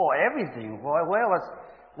before everything? Where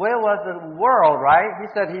was the world, right? He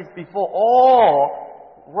said He's before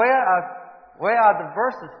all. Where are the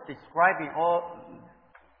verses describing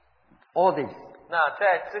all this? 那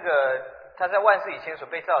在这个他在万世以前所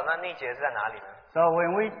被造，那一节是在哪里呢？ So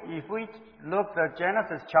if we look at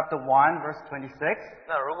Genesis chapter 1 verse 26,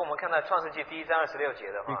 那如果我们看到创世纪第1章26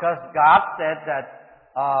节的话， because God said that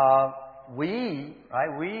we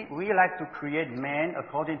like to create man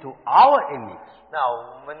according to our image. 那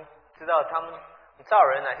我们知道他们造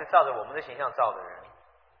人乃是照着我们的形象造的人，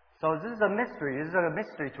 So this is a mystery. This is a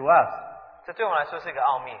mystery to us. 这对我们来说是一个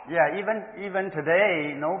奥秘。 Yeah, even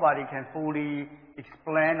today, nobody can fully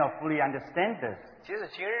explain or fully understand this. 即使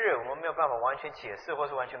今日我们没有办法完全解释或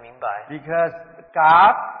是完全明白， Because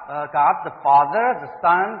God the Father, the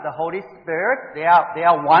Son, the Holy Spirit, they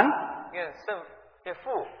are one. 因为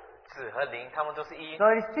父、子和灵他们都是一。 So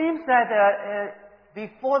it seems that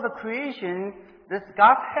before the creation, this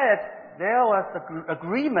Godhead, there was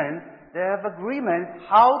agreement. They have agreement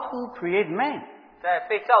how to create man. 在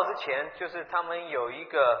被造之前，就是他们有一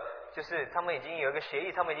个，就是他们已经有一个协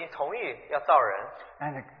议，他们已经同意要造人。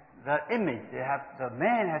 And the image, the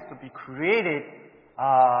man has to be created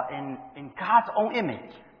in God's own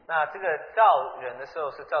image. 那这个造人的时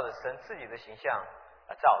候是照着神自己的形象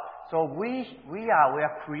造的。 So we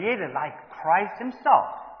are created like Christ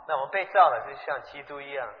Himself. 那我们被造的是像基督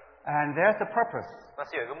一样， And there's a purpose. 那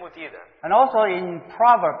是有一个目的的。 And also in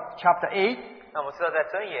Proverbs chapter 8, 那我们知道在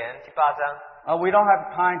箴言第8章， we don't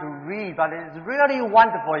have time to read, but it's really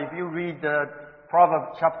wonderful if you read the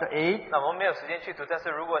Proverbs chapter 8. 那我们没有时间去读，但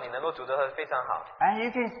是如果你能够读的话，非常好。 And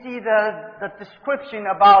you can see the description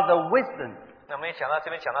about the wisdom. 那我们也讲到这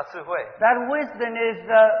边讲到智慧， That wisdom is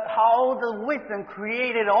how the wisdom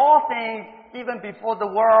created all things even before the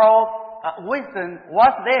world. Wisdom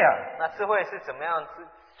was there. 那智慧是怎么样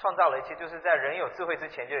创造了一切，就是在人有智慧之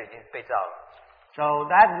前就已经被造了。 So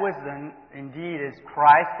that wisdom indeed is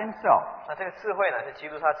Christ Himself. 那这个智慧呢是基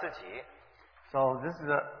督他自己， So this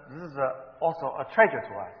is also a treasure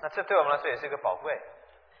to us. 那这对我们来说也是一个宝贵。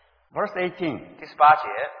 Verse 18. 第18节，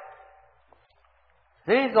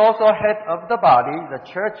 He is also head of the body, the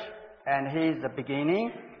church, and He is the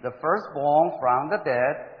beginning, the firstborn from the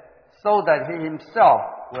dead, so that He Himself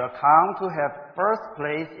will come to have first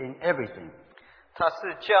place in everything. 他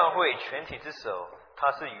是教会全体之首，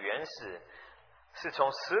他是原始，是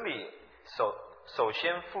从死里首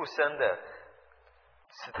先复生的，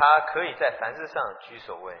使他可以在凡事上居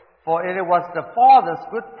首位。 For it was the Father's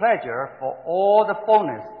good pleasure for all the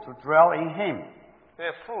fullness to dwell in Him.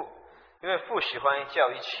 因为父喜欢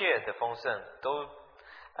叫一切的丰盛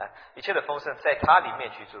在他里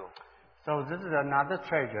面居住。 So this is another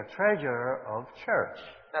treasure of church.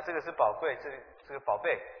 那这个是宝贵，这个宝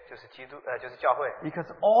贝就是基督，就是教会。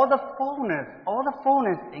 Because all the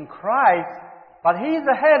fullness in Christ, but He is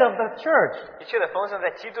the head of the church. 一切的丰盛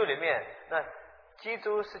在基督里面，那基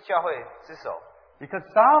督是教会之首。 Because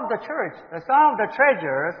some of the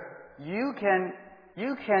treasures, you can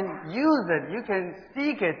use it, you can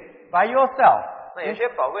seek it by yourself. 那有些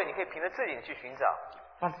宝贵你可以凭着自己去寻找，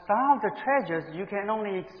 But some of the treasures, you can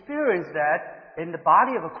only experience that in the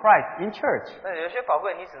body of Christ, in church. 那有些宝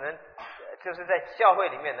贵你只能就是在教会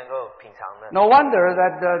里面能够品尝的。 No wonder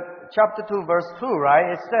that the chapter 2 verse 2,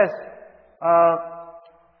 right? It says,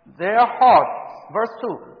 their heart, verse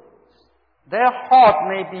 2, their heart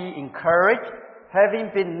may be encouraged,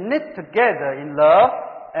 having been knit together in love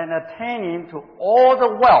and attaining to all the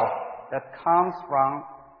wealth that comes from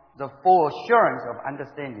the full assurance of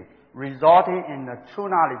understanding, resulting in the true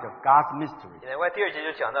knowledge of God's mystery. 另外第2节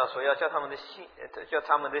就讲到说，要叫他们的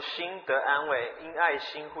心得安慰，因爱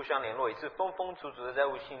心互相联络，以致丰丰足足的在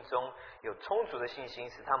悟性中有充足的信心，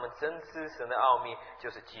使他们真知神的奥秘，就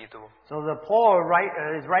是基督。 So Paul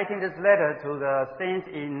is writing this letter to the saints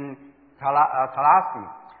in Colossae.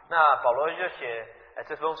 那保罗就写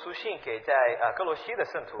这封书信给在哥罗西的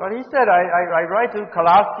圣徒。 But he said, I write to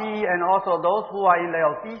Colossae and also those who are in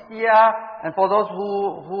Laodicea, and for those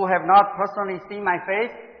who have not personally seen my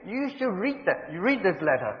face, you should read this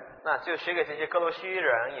letter. 那就写给这些哥罗西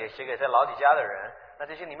人，也写给在老底家的人。那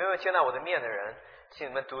这些你没有见到我的面的人，请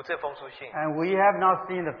你们读这封书信。 And we have not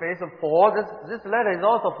seen the face of Paul. This letter is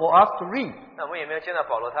also for us to read. 那我们也没有见到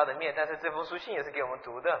保罗他的面，但是这封书信也是给我们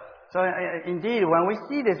读的。 So indeed, when we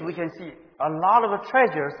see this, we can see a lot of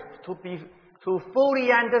treasures to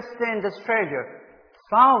fully understand this treasure.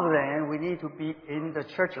 Some of them we need to be in the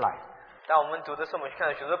church life. 当我们读的时候，我们看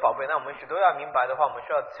到许多宝贝。那我们许多要明白的话，我们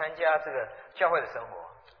需要参加这个教会的生活。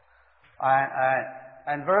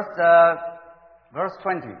And verse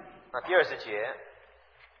 20. 那第20节。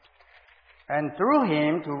 And through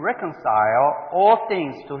him to reconcile all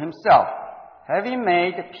things to himself, having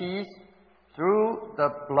made peace through the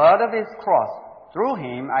blood of his cross. Through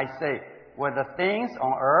him, I say, whether things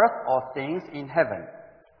on earth or things in heaven.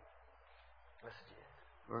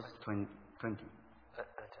 Verse 20.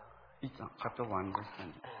 Chapter 1, verse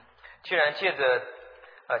 20. 既然借着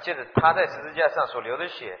他在十字架上所流的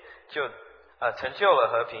血，就成就了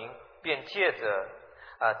和平，便借着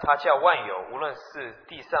他叫万有，无论是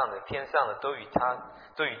地上的、天上的，都与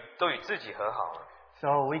自己和好了。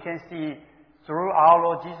 So we can see through our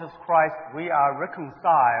Lord Jesus Christ, we are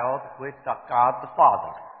reconciled with God the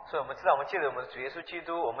Father. 所以我们知道，我们借着我们的主耶稣基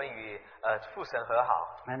督，我们与父神和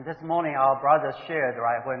好。 And this morning, our brother shared,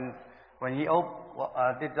 right, when he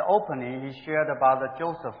did the opening, he shared about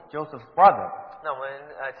Joseph's brother. 那我们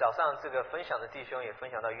早上这个分享的弟兄也分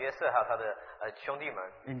享到约瑟还有他的兄弟们。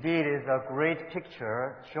 Indeed, it's a great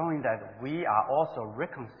picture showing that we are also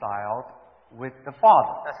reconciled with the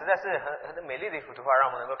Father. 那实在是很美丽的一幅图画，让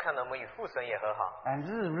我们能够看到我们与父神也和好。 And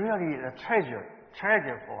this is really a treasure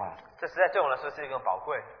for us. 这实在对我们来说是一个宝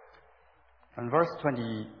贵。 And verse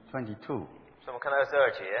 22. 所以我们看到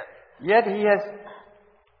22节。 Yet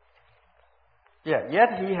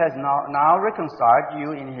he has now reconciled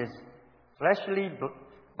you in his fleshly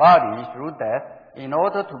body through death, in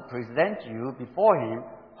order to present you before him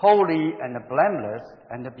holy and blameless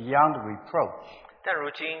and beyond reproach. 但如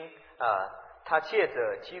今他借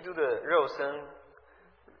着基督的肉身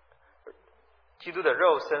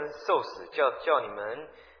受死，叫你们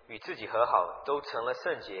与自己和好，都成了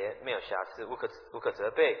圣洁，没有瑕疵，无可责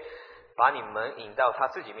备，把你们引到他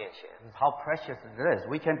自己面前。 How precious it is.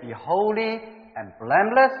 We can be holy and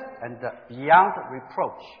blameless and beyond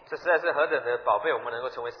reproach. 这实在是何等的宝贝，我们能够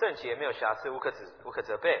成为圣洁，没有瑕疵，无可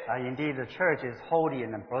责备。 Indeed, the church is holy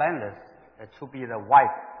and blameless to be the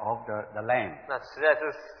wife of the Lamb. 那实在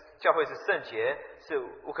是教会是圣洁，是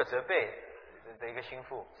无可责备的一个心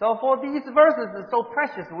腹。 So for these verses are so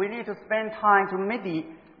precious, we need to spend time to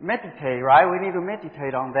meditate, right? We need to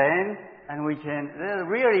meditate on them, and we can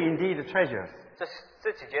really indeed treasures.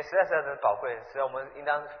 这几节实在是很宝贵，所以我们应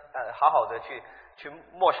当好好的去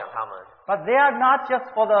默想他们。 But they are not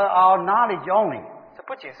just for our knowledge only. 这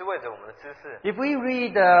不仅是为着我们的知识。 If we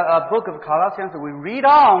read the book of Colossians, we read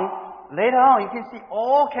on. Later on, you can see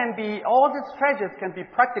all these treasures can be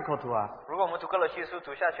practical to us. 如果我们读歌罗西书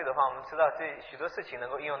读下去的话，我们知道这许多事情能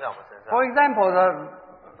够应用在我们身上。 For example,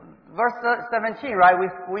 verse 17, right?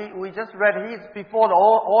 We just read He is before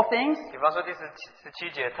all things. 比方说第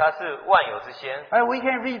17节，他是万有之先。 We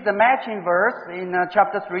can read the matching verse in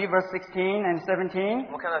chapter 3, verse 16 and 17.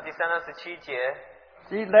 我们看到第3章17节。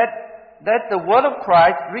 See, let the word of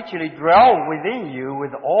Christ richly dwell within you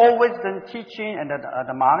with all wisdom, teaching and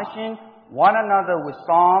admonishing one another with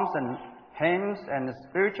psalms and hymns and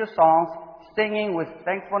spiritual songs, singing with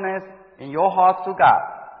thankfulness in your hearts to God.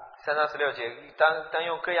 3章16节，当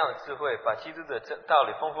用各样的智慧，把基督的道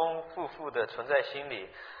理丰丰富富的存在心里，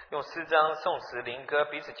用诗章、颂词、灵歌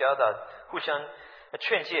彼此教导，互相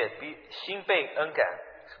劝诫，心被恩感。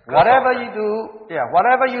 Whatever you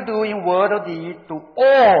do in word or deed, do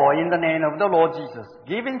all in the name of the Lord Jesus,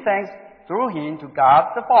 giving thanks through him to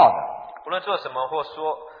God the Father. 无论做什么或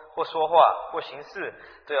说话或行事，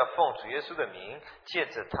都要奉主耶稣的名，借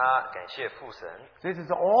着他感谢父神。 This is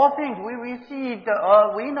all things we received.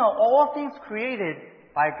 We know all things created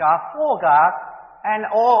by God for God, and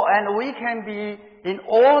we can be in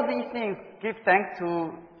all these things give thanks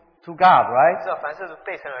to God, right? 知道凡事是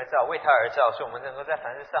被神而造，为他而造，所以我们能够在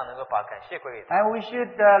凡事上能够把感谢归给他。 And we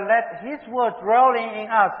should let His word dwelling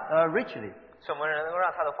in us richly. 所以我们能够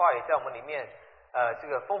让他的话语在我们里面，这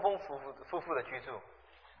个丰丰富富的居住。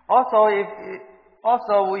 Also, we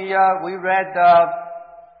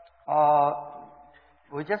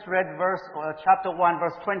just read chapter 1,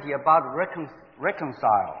 verse 20 about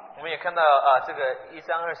reconcile. 我们也看到这个1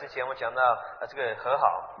章20节，我讲到这个和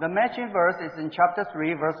好。 The matching verse is in chapter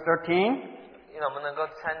 3, verse 13. 那我们能够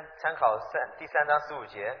参考第3章15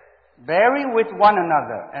节。 Bearing with one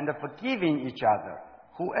another and forgiving each other.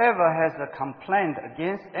 Whoever has a complaint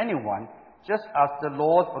against anyone just as the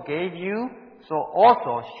Lord forgave you, so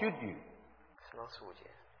also should you. 15节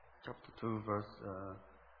Chapter 2, verse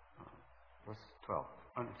 12.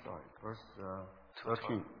 I'm sorry, verse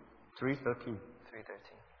 13. 3:13.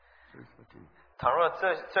 倘若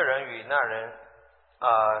这人与那人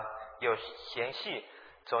有嫌隙，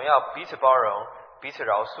总要彼此包容，彼此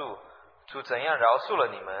饶恕。主怎样饶恕了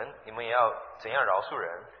你们，你们也要怎样饶恕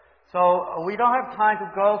人。So we don't have time to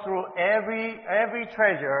go through every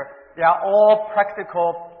treasure. They are all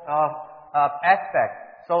practical aspects.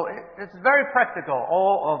 So it's very practical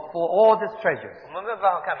for all these treasures. 我们没有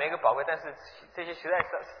办法看每一个宝贵，但是这些实在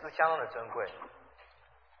是相当的珍贵。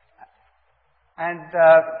And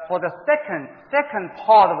for the second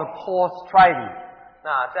part of Paul's striving.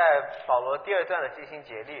 那在保罗第二段的尽心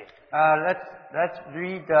竭力。Let's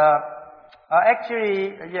read.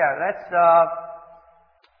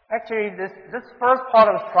 Actually, this first part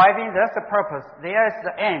of striving, there's the purpose. There is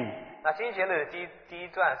the end. 那尽心竭力的第一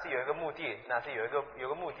段是有一个目的，那是有一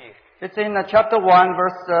个目的。It's in chapter 1,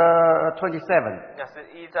 verse 27. 那是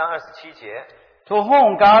1章27节。To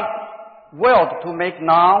whom God willed to make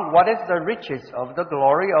known what is the riches of the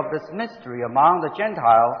glory of this mystery among the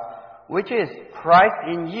Gentiles, which is Christ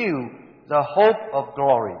in you, the hope of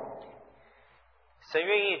glory. 神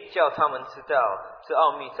愿意叫他们知道，这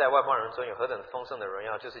奥秘在外邦人中有何等丰盛的荣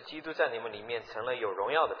耀，就是基督在你们里面成了有荣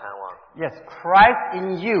耀的盼望。Yes, Christ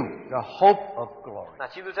in you, the hope of glory. 那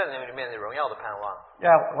基督在你们里面的荣耀的盼望。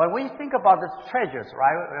Yeah, when we think about these treasures,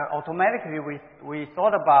 right, automatically we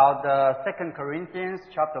thought about 2 Corinthians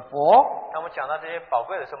chapter 4. 当我们讲到这些宝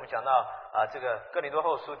贵的时候，我们讲到这个哥林多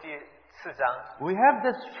后书第4章。We have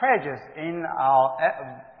these treasures in our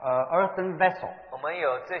earthen vessel. 我们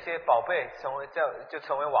有这些宝贝就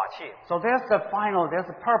成为瓦器。So there's the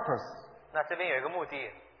purpose. 那这边有一个目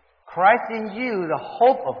的。Christ in you, the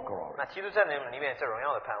hope of glory. 那基督在你们里面是荣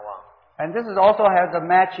耀的盼望。And this is also has a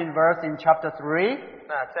matching verse in chapter 3.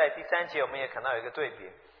 那在第3节我们也看到有一个对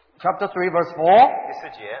比。Chapter 3, verse 4. 第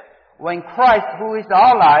4节。When Christ, who is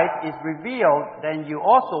our life, is revealed, then you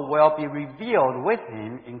also will be revealed with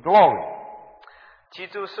him in glory. 基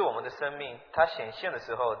督是我们的生命，他显现的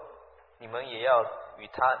时候，你们也要与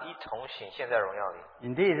他一同显现在荣耀里。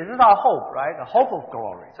Indeed, this is our hope, right? The hope of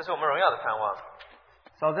glory. 这是我们荣耀的盼望。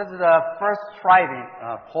So this is the first striving,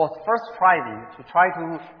 Paul's first striving to try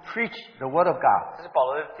to preach the word of God. 这是保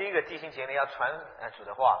罗的第一个尽心竭力要传主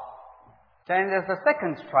的话。Then there's the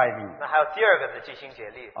second striving. 那还有第二个的尽心竭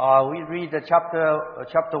力。We read the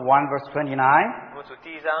chapter 1, verse 29. 我们读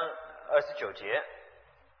第1章29节。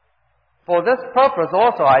For this purpose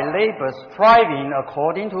also I labor, striving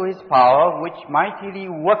according to his power, which mightily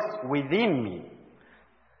works within me.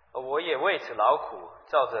 我也为此劳苦，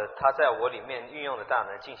照着他在我里面运用的大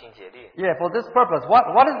能尽心竭力。Yeah, for this purpose.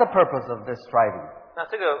 What is the purpose of this striving? 那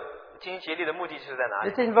这个尽心竭力的目的是在哪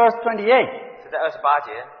里？ It's in verse 28. 是在28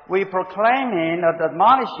节。We proclaiming and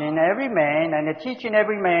admonishing every man and teaching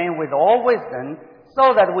every man with all wisdom,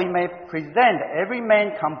 so that we may present every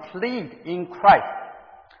man complete in Christ.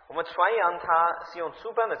 我们传扬他是用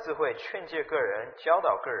诸般的智慧劝诫个人，教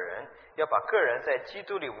导个人，要把个人在基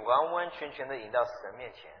督里完完全全的引到神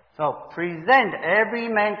面前。So present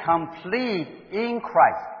every man complete in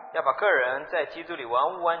Christ. 要把个人在基督里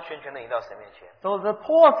完完全全的引到神面前。So the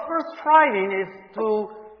Paul's first striving is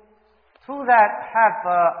to that have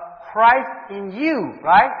Christ in you,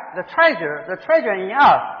 right? The treasure in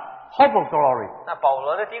us, hope of glory. 那保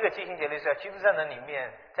罗的第一个尽心竭力是要基督在你里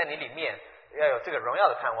面，在你里面要有这个荣耀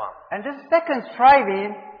的盼望。And this second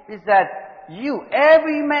striving is that you,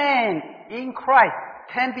 every man in Christ,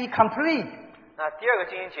 can be complete. 那第二个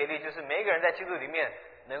尽心竭力就是每一个人在基督里面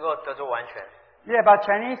能够得着完全。Yeah, but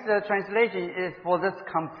Chinese translation is for this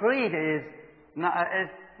complete is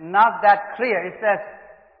not that clear. It says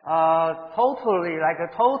totally, like a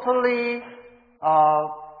totally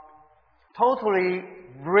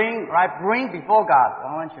bring before God.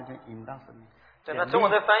 完完全全引到神面前。对，那中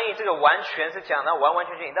文的翻译这个完全是讲到完完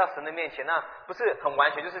全全引到神的面前，那不是很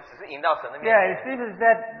完全，就是只是引到神的面前。Yeah, it seems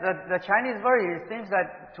that the Chinese version, it seems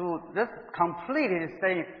that to this complete is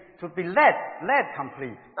saying to be led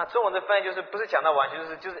complete. 那中文的翻译就是不是讲到完全，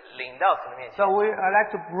就是领到神的面前。 So I like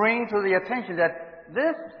to bring to the attention that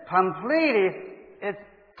this complete is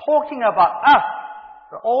talking about us.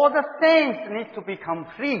 All the saints need to be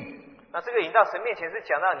complete. 那这个引到神面前是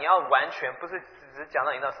讲到你要完全，不是只是讲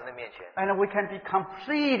到引到神的面前。 And we can be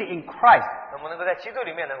complete in Christ. 我们能够在基督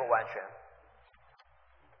里面能够完全。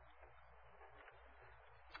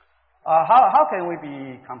How can we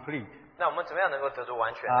be complete? 那我们怎么样能够得着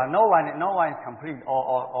完全？ No one is complete,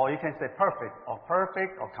 or you can say perfect or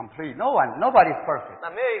complete. Nobody is perfect.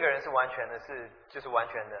 那没有一个人是完全的，就是完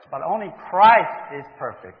全的。 But only Christ is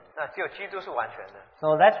perfect. 那只有基督是完全的。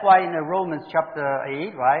 So that's why in the Romans chapter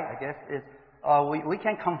 8, right? I guess is we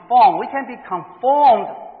can conform. We can be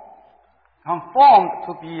conformed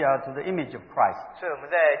to be to the image of Christ. 所以我们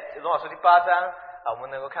在罗马书第8章我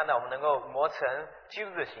们能够看到，我们能够磨成基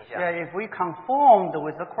督的形象。 Yeah, if we conformed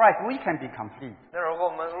with the Christ, we can be complete. 那如果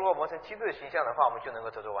磨成基督的形象的话，我们就能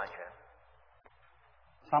够得着完全。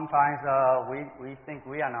 Sometimes we think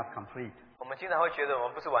we are not complete. 我们经常会觉得我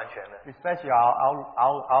们不是完全的， Especially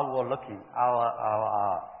our outward looking,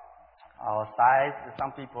 our size.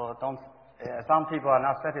 Some people don't. Some people are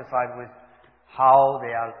not satisfied with how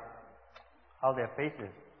their faces.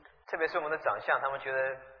 特别是我们的长相，他们觉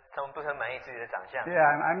得他们不是很满意自己的长相。 Yeah,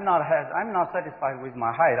 I'm not satisfied with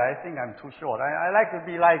my height. I think I'm too short. I like to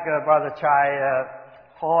be like Brother Chai,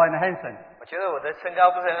 tall and handsome. 我觉得我的身高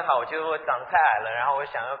不是很好，我觉得我长得太矮了，然后我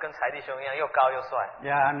想要跟柴弟兄一样又高又帅。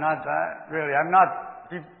 Yeah, I'm not really. I'm not.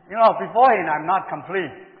 You know, before him, I'm not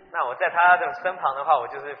complete. 那我在他的身旁的话，我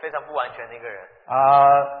就是非常不完全的一个人。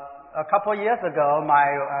 A couple of years ago,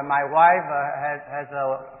 my wife has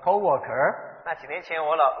a coworker. 那几年前，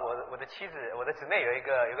我的妻子，我的姊妹有一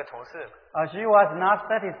个同事， She was not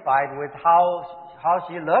satisfied with how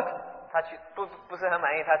she looked. 她不是很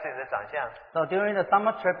满意她自己的长相。 So during the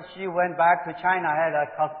summer trip, she went back to China, had a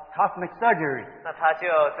cosmetic surgery. 那她就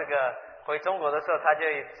回中国的时候，她就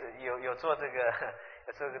有做这个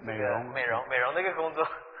美容的一个工作。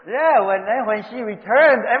 Yeah, when she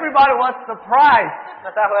returned, everybody was surprised. 那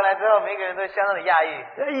她回来之后，每个人都相当的讶异。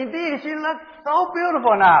 Yeah, indeed, she looks so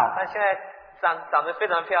beautiful now. 她现在长得非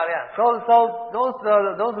常漂亮。 So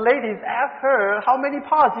those ladies asked her how many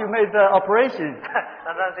parts you made the operation.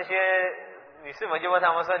 那让这些女士们就问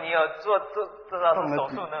他们说：“你有做多少次手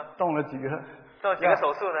术呢？做了几个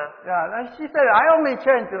手术呢？” Yeah, and she said, I only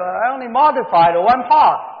modified one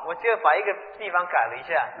part. 我就把一个地方改了一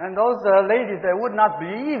下。 And those ladies, they would not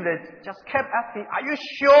believe it, just kept asking, are you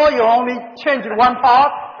sure you only changed one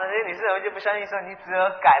part? 那些女士们就不相信说你只有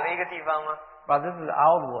改了一个地方吗？ But this is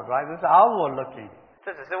outward, right? This is outward looking.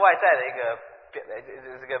 这只是外在的一个这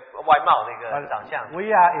个外貌的一个长相。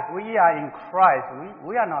 If we are in Christ,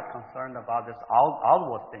 we are not concerned about this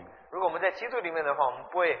outward thing. 如果我们在基督里面的话，我们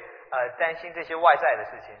不会担心这些外在的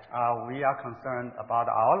事情。 We are concerned about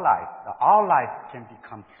our life. Our life can be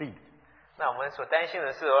complete. 那我们所担心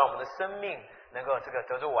的是让我们的生命能够这个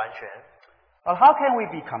得着完全。 But how can we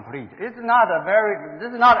be complete? This is not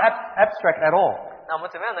abstract at all. 那我们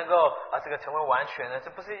怎么样能够这个成为完全呢？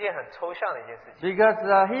这不是一件很抽象的一件事情。 Because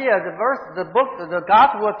here the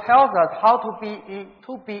God's word tells us how to be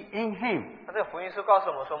in Him. 那这个福音书告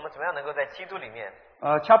诉我们说，我们怎么样能够在基督里面。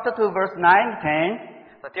 Chapter 2, verse 9, 10.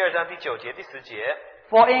 那第2章第9节、第10节。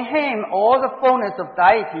 For in Him all the fullness of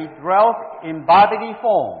deity dwells in bodily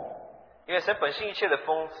form. 因为神本性一切的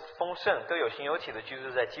丰盛都有形有体的居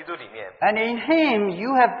住在基督里面。 And in Him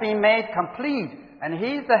you have been made complete, and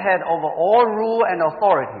He is the head over all rule and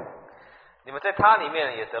authority. 你们在他里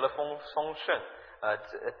面也得了丰盛，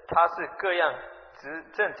他是各样执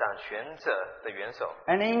掌权者的元首。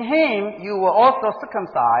 And in Him you were also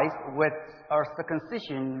circumcised with a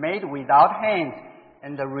circumcision made without hands,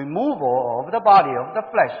 and the removal of the body of the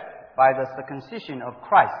flesh by the circumcision of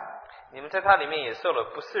Christ. 你们在他里面也受了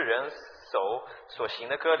不是人手所行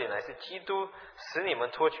的割礼，乃是基督使你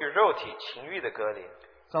们脱去肉体情欲的割礼。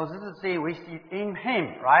 So this is we see in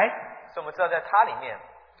Him, right? 所以我们知道在他里面。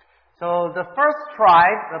 So the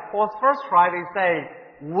Paul's first tribe is saying,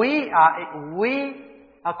 we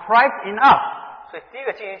are Christ in us. 所以第一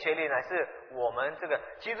个进行节律乃是我们这个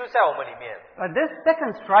基督在我们里面。 But this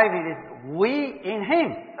second strive is we in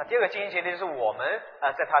Him. 那第二个进行节律就是我们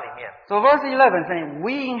在他里面。 So verse 11 saying,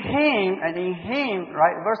 we in Him and in Him,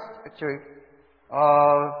 right? Verse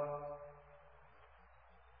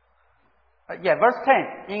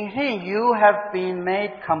 10. In Him you have been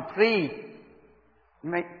made complete.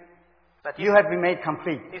 You have been made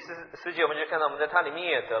complete. 第10节我们就看到我们在他里面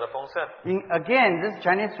也得了丰盛。 Again, this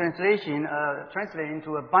Chinese translation translates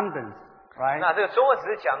into abundance, right? 那这个中文只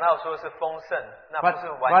是讲到说是丰盛，那不是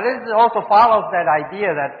完 But 全。it also follows that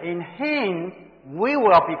idea that in Him we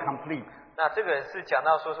will be complete. 那这个是讲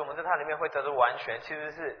到说是我们在他里面会得到完全，其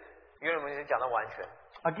实是原文是讲到完全。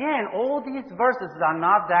 Again, all these verses are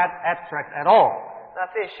not that abstract at all. 那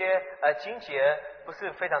这些经节不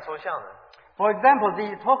是非常抽象的。 For example,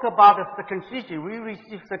 they talk about the circumcision. We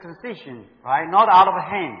receive circumcision, right? Not out of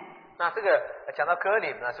hand. 那这个讲到割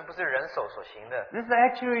礼呢，是不是人手所行的？ This is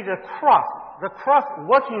actually the cross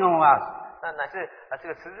working on us. 那乃是这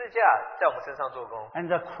个十字架在我们身上做工。 And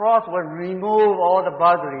the cross will remove all the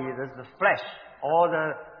bodily, the flesh, all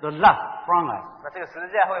the lust from us. 那这个十字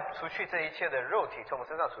架会除去这一切的肉体，从我们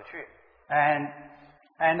身上除去。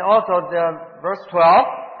 And also the verse 12,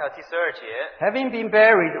 还有第12节， having been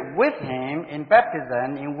buried with him in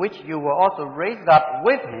baptism, in which you were also raised up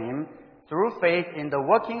with him through faith in the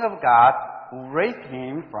working of God who raised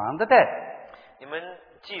him from the dead. 你们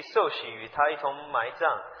既受洗与他一同埋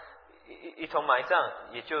葬，一同埋葬，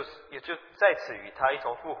也就在此与他一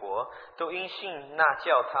同复活，都因信那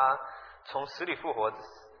叫他从死里复活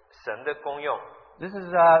神的功用。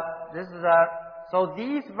 So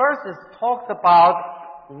these verses talk about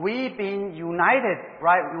we being united,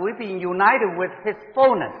 right? We being united with his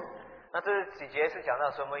fullness. 那这几节是讲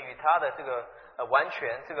到说我们与他的这个完全、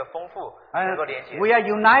这个丰富能够连接。 We are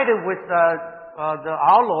united with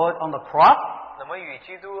our Lord on the cross. 那么与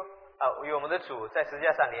基督与我们的主在十字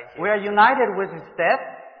架上连接。 We are united with his death.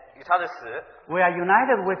 与他的死。 We are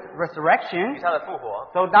united with resurrection. 与他的复活。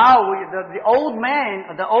 So now the old man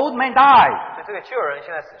died. 所以这个旧人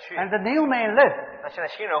现在死去。 And the new man lives. 那现在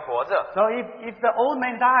新人活着。 So if the old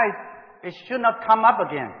man dies, it should not come up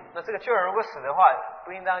again. 那这个旧人如果死的话，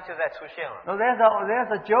不应当就再出现了。 So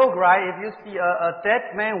there's a joke, right? If you see a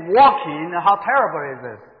dead man walking, how terrible is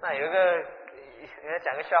this? 那有一个人家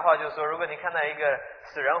讲个笑话，就是说，如果你看到一个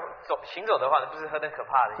死人行走的话，那不是何等可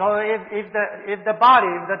怕的。 So if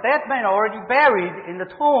the dead man already buried in the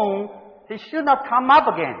tomb, he should not come up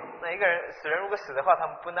again. 那一个死人如果死的话，他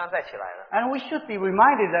们不应当再起来了。 And we should be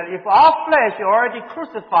reminded that if our flesh is already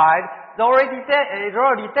crucified, is already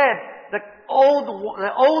dead, the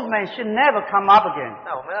old man should never come up again.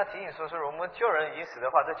 那我们要提醒说，我们旧人已经死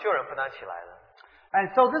的话，这旧人不当起来了。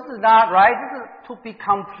 And so this is not right. This is to be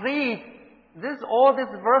complete. All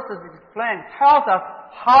these verses explain tells us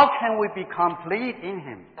how can we be complete in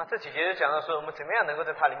Him. 那这几节就讲到说，我们怎么样能够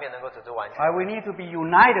在它里面能够走出完全。 We need to be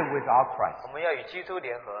united with our Christ. 我们要与基督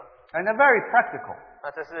联合。 And they're very practical.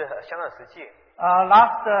 那这是相当实际。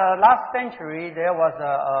 Last century, there was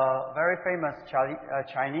a very famous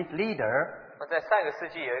Chinese leader. 那在上一个世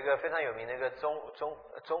纪有一个非常有名的一个中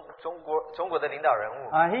国的领导人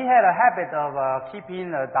物。 He had a habit of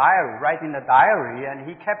keeping a diary, writing a diary, and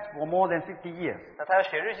he kept for more than 50 years. 那他有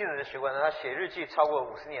写日记的习惯呢，他写日记超过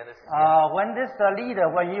50年的时间。When this leader,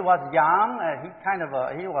 when he was young,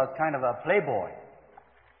 he was kind of a playboy.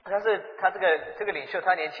 但是他这个领袖，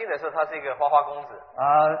他年轻的时候，他是一个花花公子。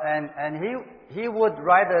And he would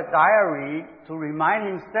write a diary to remind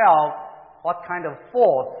himself what kind of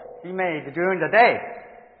faults he made during the day.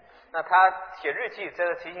 那他写日记，这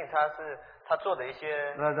个提醒他做的一些。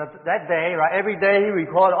That day, right? Every day he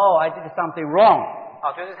recalled, oh, I did something wrong.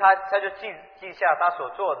 就是他就记下他所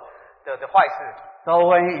做的坏事。So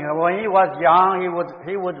when he was young,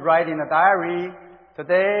 he would write in a diary,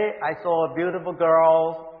 today I saw a beautiful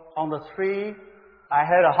girl on the street. I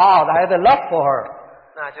had a heart. I had a love for her.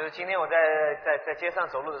 那就是今天我在街上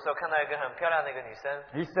走路的时候，看到一个很漂亮的一个女生。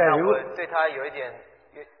He said, 我对她有点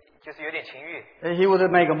情欲。He would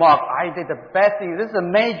make a mark. I did the best thing. This is a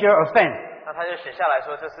major offense. 那他就写下来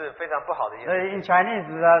说，这是非常不好的一件事。In Chinese,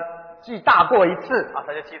 记大过一次。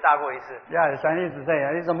他就记大过一次。Yeah, Chinese say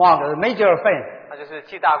it's a mark, a major offense. 那就是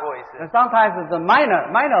记大过一次。And sometimes it's a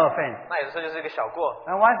minor offense. 那有的时候就是一个小过。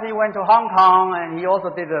And once he went to Hong Kong, and he also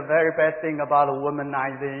did a very bad thing about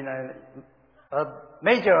womanizing, and a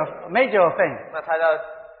major offense. 那他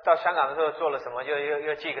到香港的时候做了什么？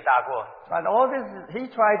又记一个大过。But all this, he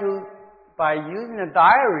tried to, by using a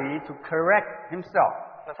diary, to correct himself.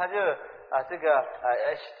 那他就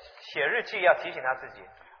写日记要提醒他自己。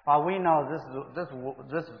But we know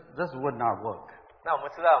this would not work. 那我们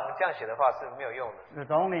知道，我们这样写的话是没有用的。Because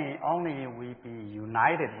only we be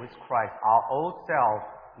united with Christ. Our old self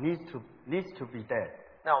needs to be dead.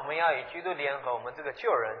 那我们要与基督联合，我们这个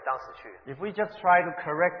旧人当死去。 If we just try to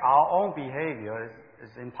correct our own behavior,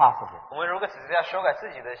 it's impossible. 我们如果只是要修改自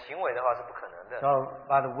己的行为的话，是不可能的。 So,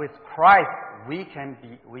 but with Christ, we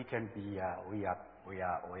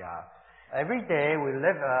are. Every day we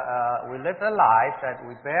live a life that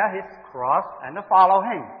we bear His cross and follow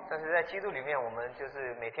Him. 但是在基督里面，我们就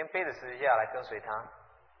是每天背着十字架来跟随他。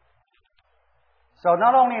 So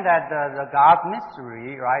not only that the God's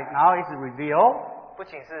mystery right now is revealed. 不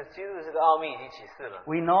仅是基督这个奥秘已经启示了。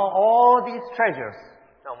 We know all these treasures.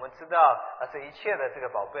 那我们知道这一切的这个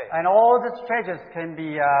宝贝。 And all these treasures can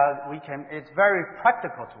be, it's very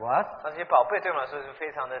practical to us. 那些宝贝对我们来说是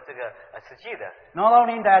非常的这个实际的。 Not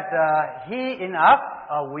only that, He in us,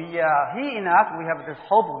 we have this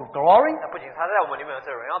hope of glory. 那不仅他在我们里面有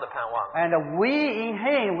这荣耀的盼望。 And we in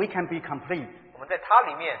Him, we can be complete. 我们在他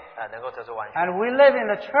里面能够得着完全。 And we live in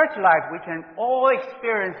the church life, we can all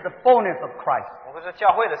experience the fullness of Christ. 我们说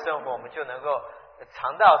教会的生活，我们就能够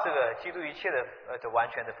尝到这个基督一切的完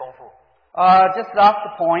全的丰富。Just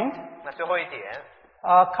last point. 那最后一点，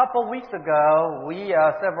 A couple of weeks ago,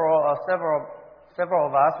 several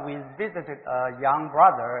of us, we visited a young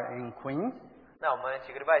brother in Queens. 那我们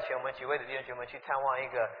几个礼拜前，我们几位的弟兄姐妹去探望一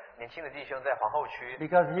个年轻的弟兄在皇后区。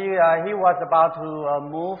 Because he was about to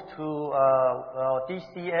move to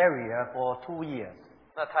DC area for 2 years.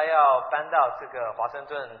 那他要搬到这个华盛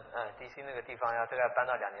顿DC 那个地方，要大概搬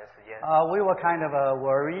到2年时间。 We were kind of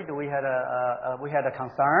worried. We had a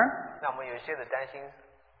concern 那我们有一些的担心，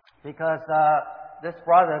 because this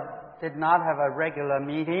brother did not have a regular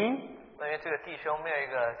meeting. 因为这个弟兄没有一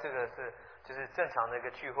个就是正常的一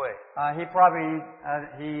个聚会。 He probably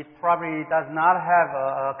does not have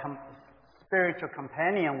a spiritual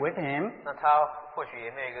companion with him. 那他或许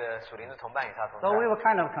也没有一个属灵的同伴与他同在。 So we were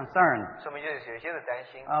kind of concerned. 所以我们就有一些的担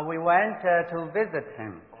心。 We went to visit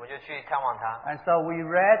him. 我们就去探望他。 And so we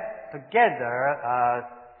read together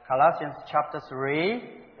Colossians chapter 3.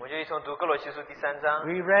 我们就一同读哥罗西书第3章。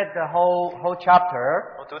 We read the whole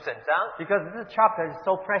chapter 我读整章， because this chapter is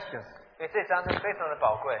so precious. 因为这章是非常的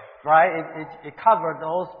宝贵。 Right? It covered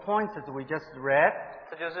those points that we just read.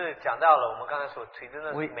 这就是讲到了我们刚才所提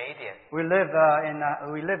的每一点。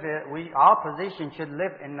 Our position should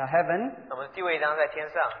live in heaven. 我们的地位当在天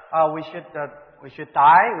上。 We should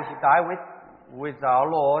die with our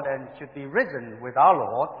Lord and should be risen with our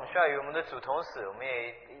Lord. 我们需要与我们的主同死，我们也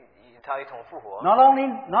与他一同复活。 Not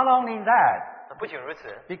only that, 不仅如此，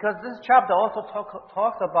 because this chapter also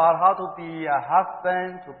talks about how to be a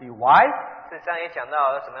husband, to be wife, 这章也讲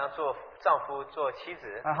到要怎么样做丈夫、做妻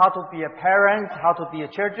子， how to be a parent, how to be a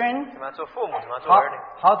children, 怎么样做父母，怎么样做儿女，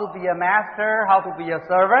 how to be a master, how to be a 怎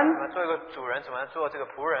servant. 么样做一个主人，怎么样做这个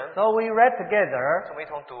仆人。 So we read together. 我们一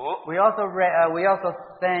同读， We also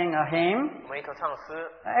sang a hymn. 我们一同唱诗。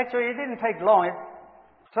 Actually, it didn't take long. It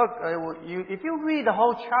took if you read the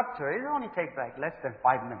whole chapter, it only takes like less than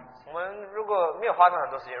 5 minutes. 我们如果没有花上很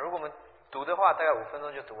多时间，如果我们读的话，大概5分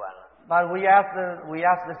钟就读完了。 But we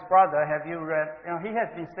asked this brother, have you read? He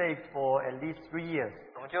has been saved for at least 3 years.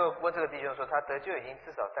 我们就问这个弟兄说，他得救已经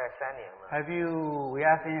至少大概3年了。We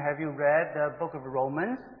asked him, have you read the book of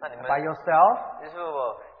Romans 那你们 by yourself? 你说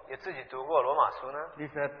我有自己读过罗马书呢？ He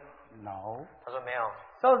said, no. 他说没有。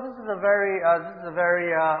 So this is a very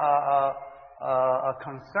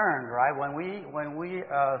concern, right? When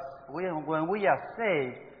we are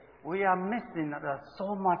saved, we are missing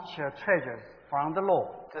so much treasures from the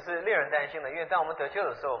Lord. 这是令人担心的，因为当我们得救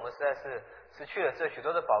的时候，我们实在是失去了这许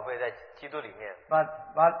多的宝贝在基督里面。But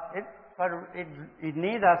it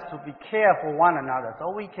needs us to be care for one another,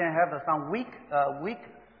 so we can have some weak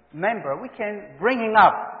member. We can bring him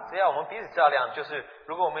up. 只要我们彼此照亮，就是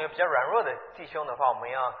如果我们有比较软弱的弟兄的话，我们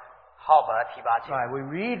要好好把他提拔起来。 Right, we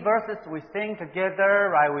read verses, we sing together.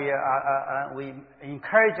 Right, we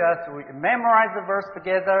encourage us, we memorize the verse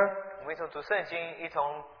together. 我们一同读圣经，一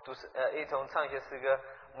同唱一些诗歌，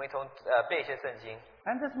我们一同背一些圣经。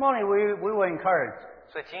 And this morning we were encouraged.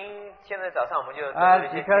 所以现在早上我们就得到了一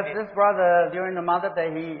些 Because 激励。 this brother during the Mother's Day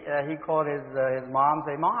he called his mom,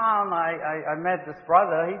 say, Mom, I met this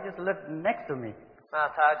brother. He just lived next to me. 那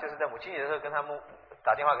他就是在母亲节的时候跟他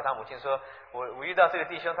打电话给他母亲说，我遇到这个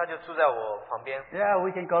弟兄，他就住在我旁边。 Yeah,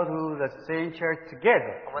 we can go to the same church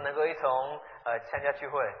together. 我们能够一同参加聚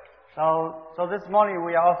会。 So this morning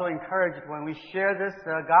we are also encouraged when we share this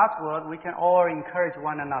God's word, we can all encourage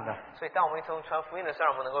one another. 所以当我们一同传福音的时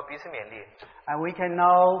候，我们能够彼此勉励。 And we can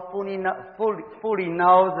fully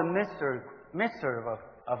know the mystery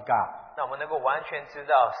of God. 那我们能够完全知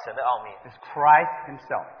道神的奥秘， It's Christ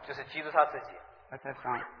Himself. 就是基督他自己。 Let's have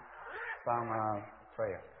some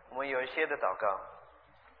prayer. 我们有一些的祷告。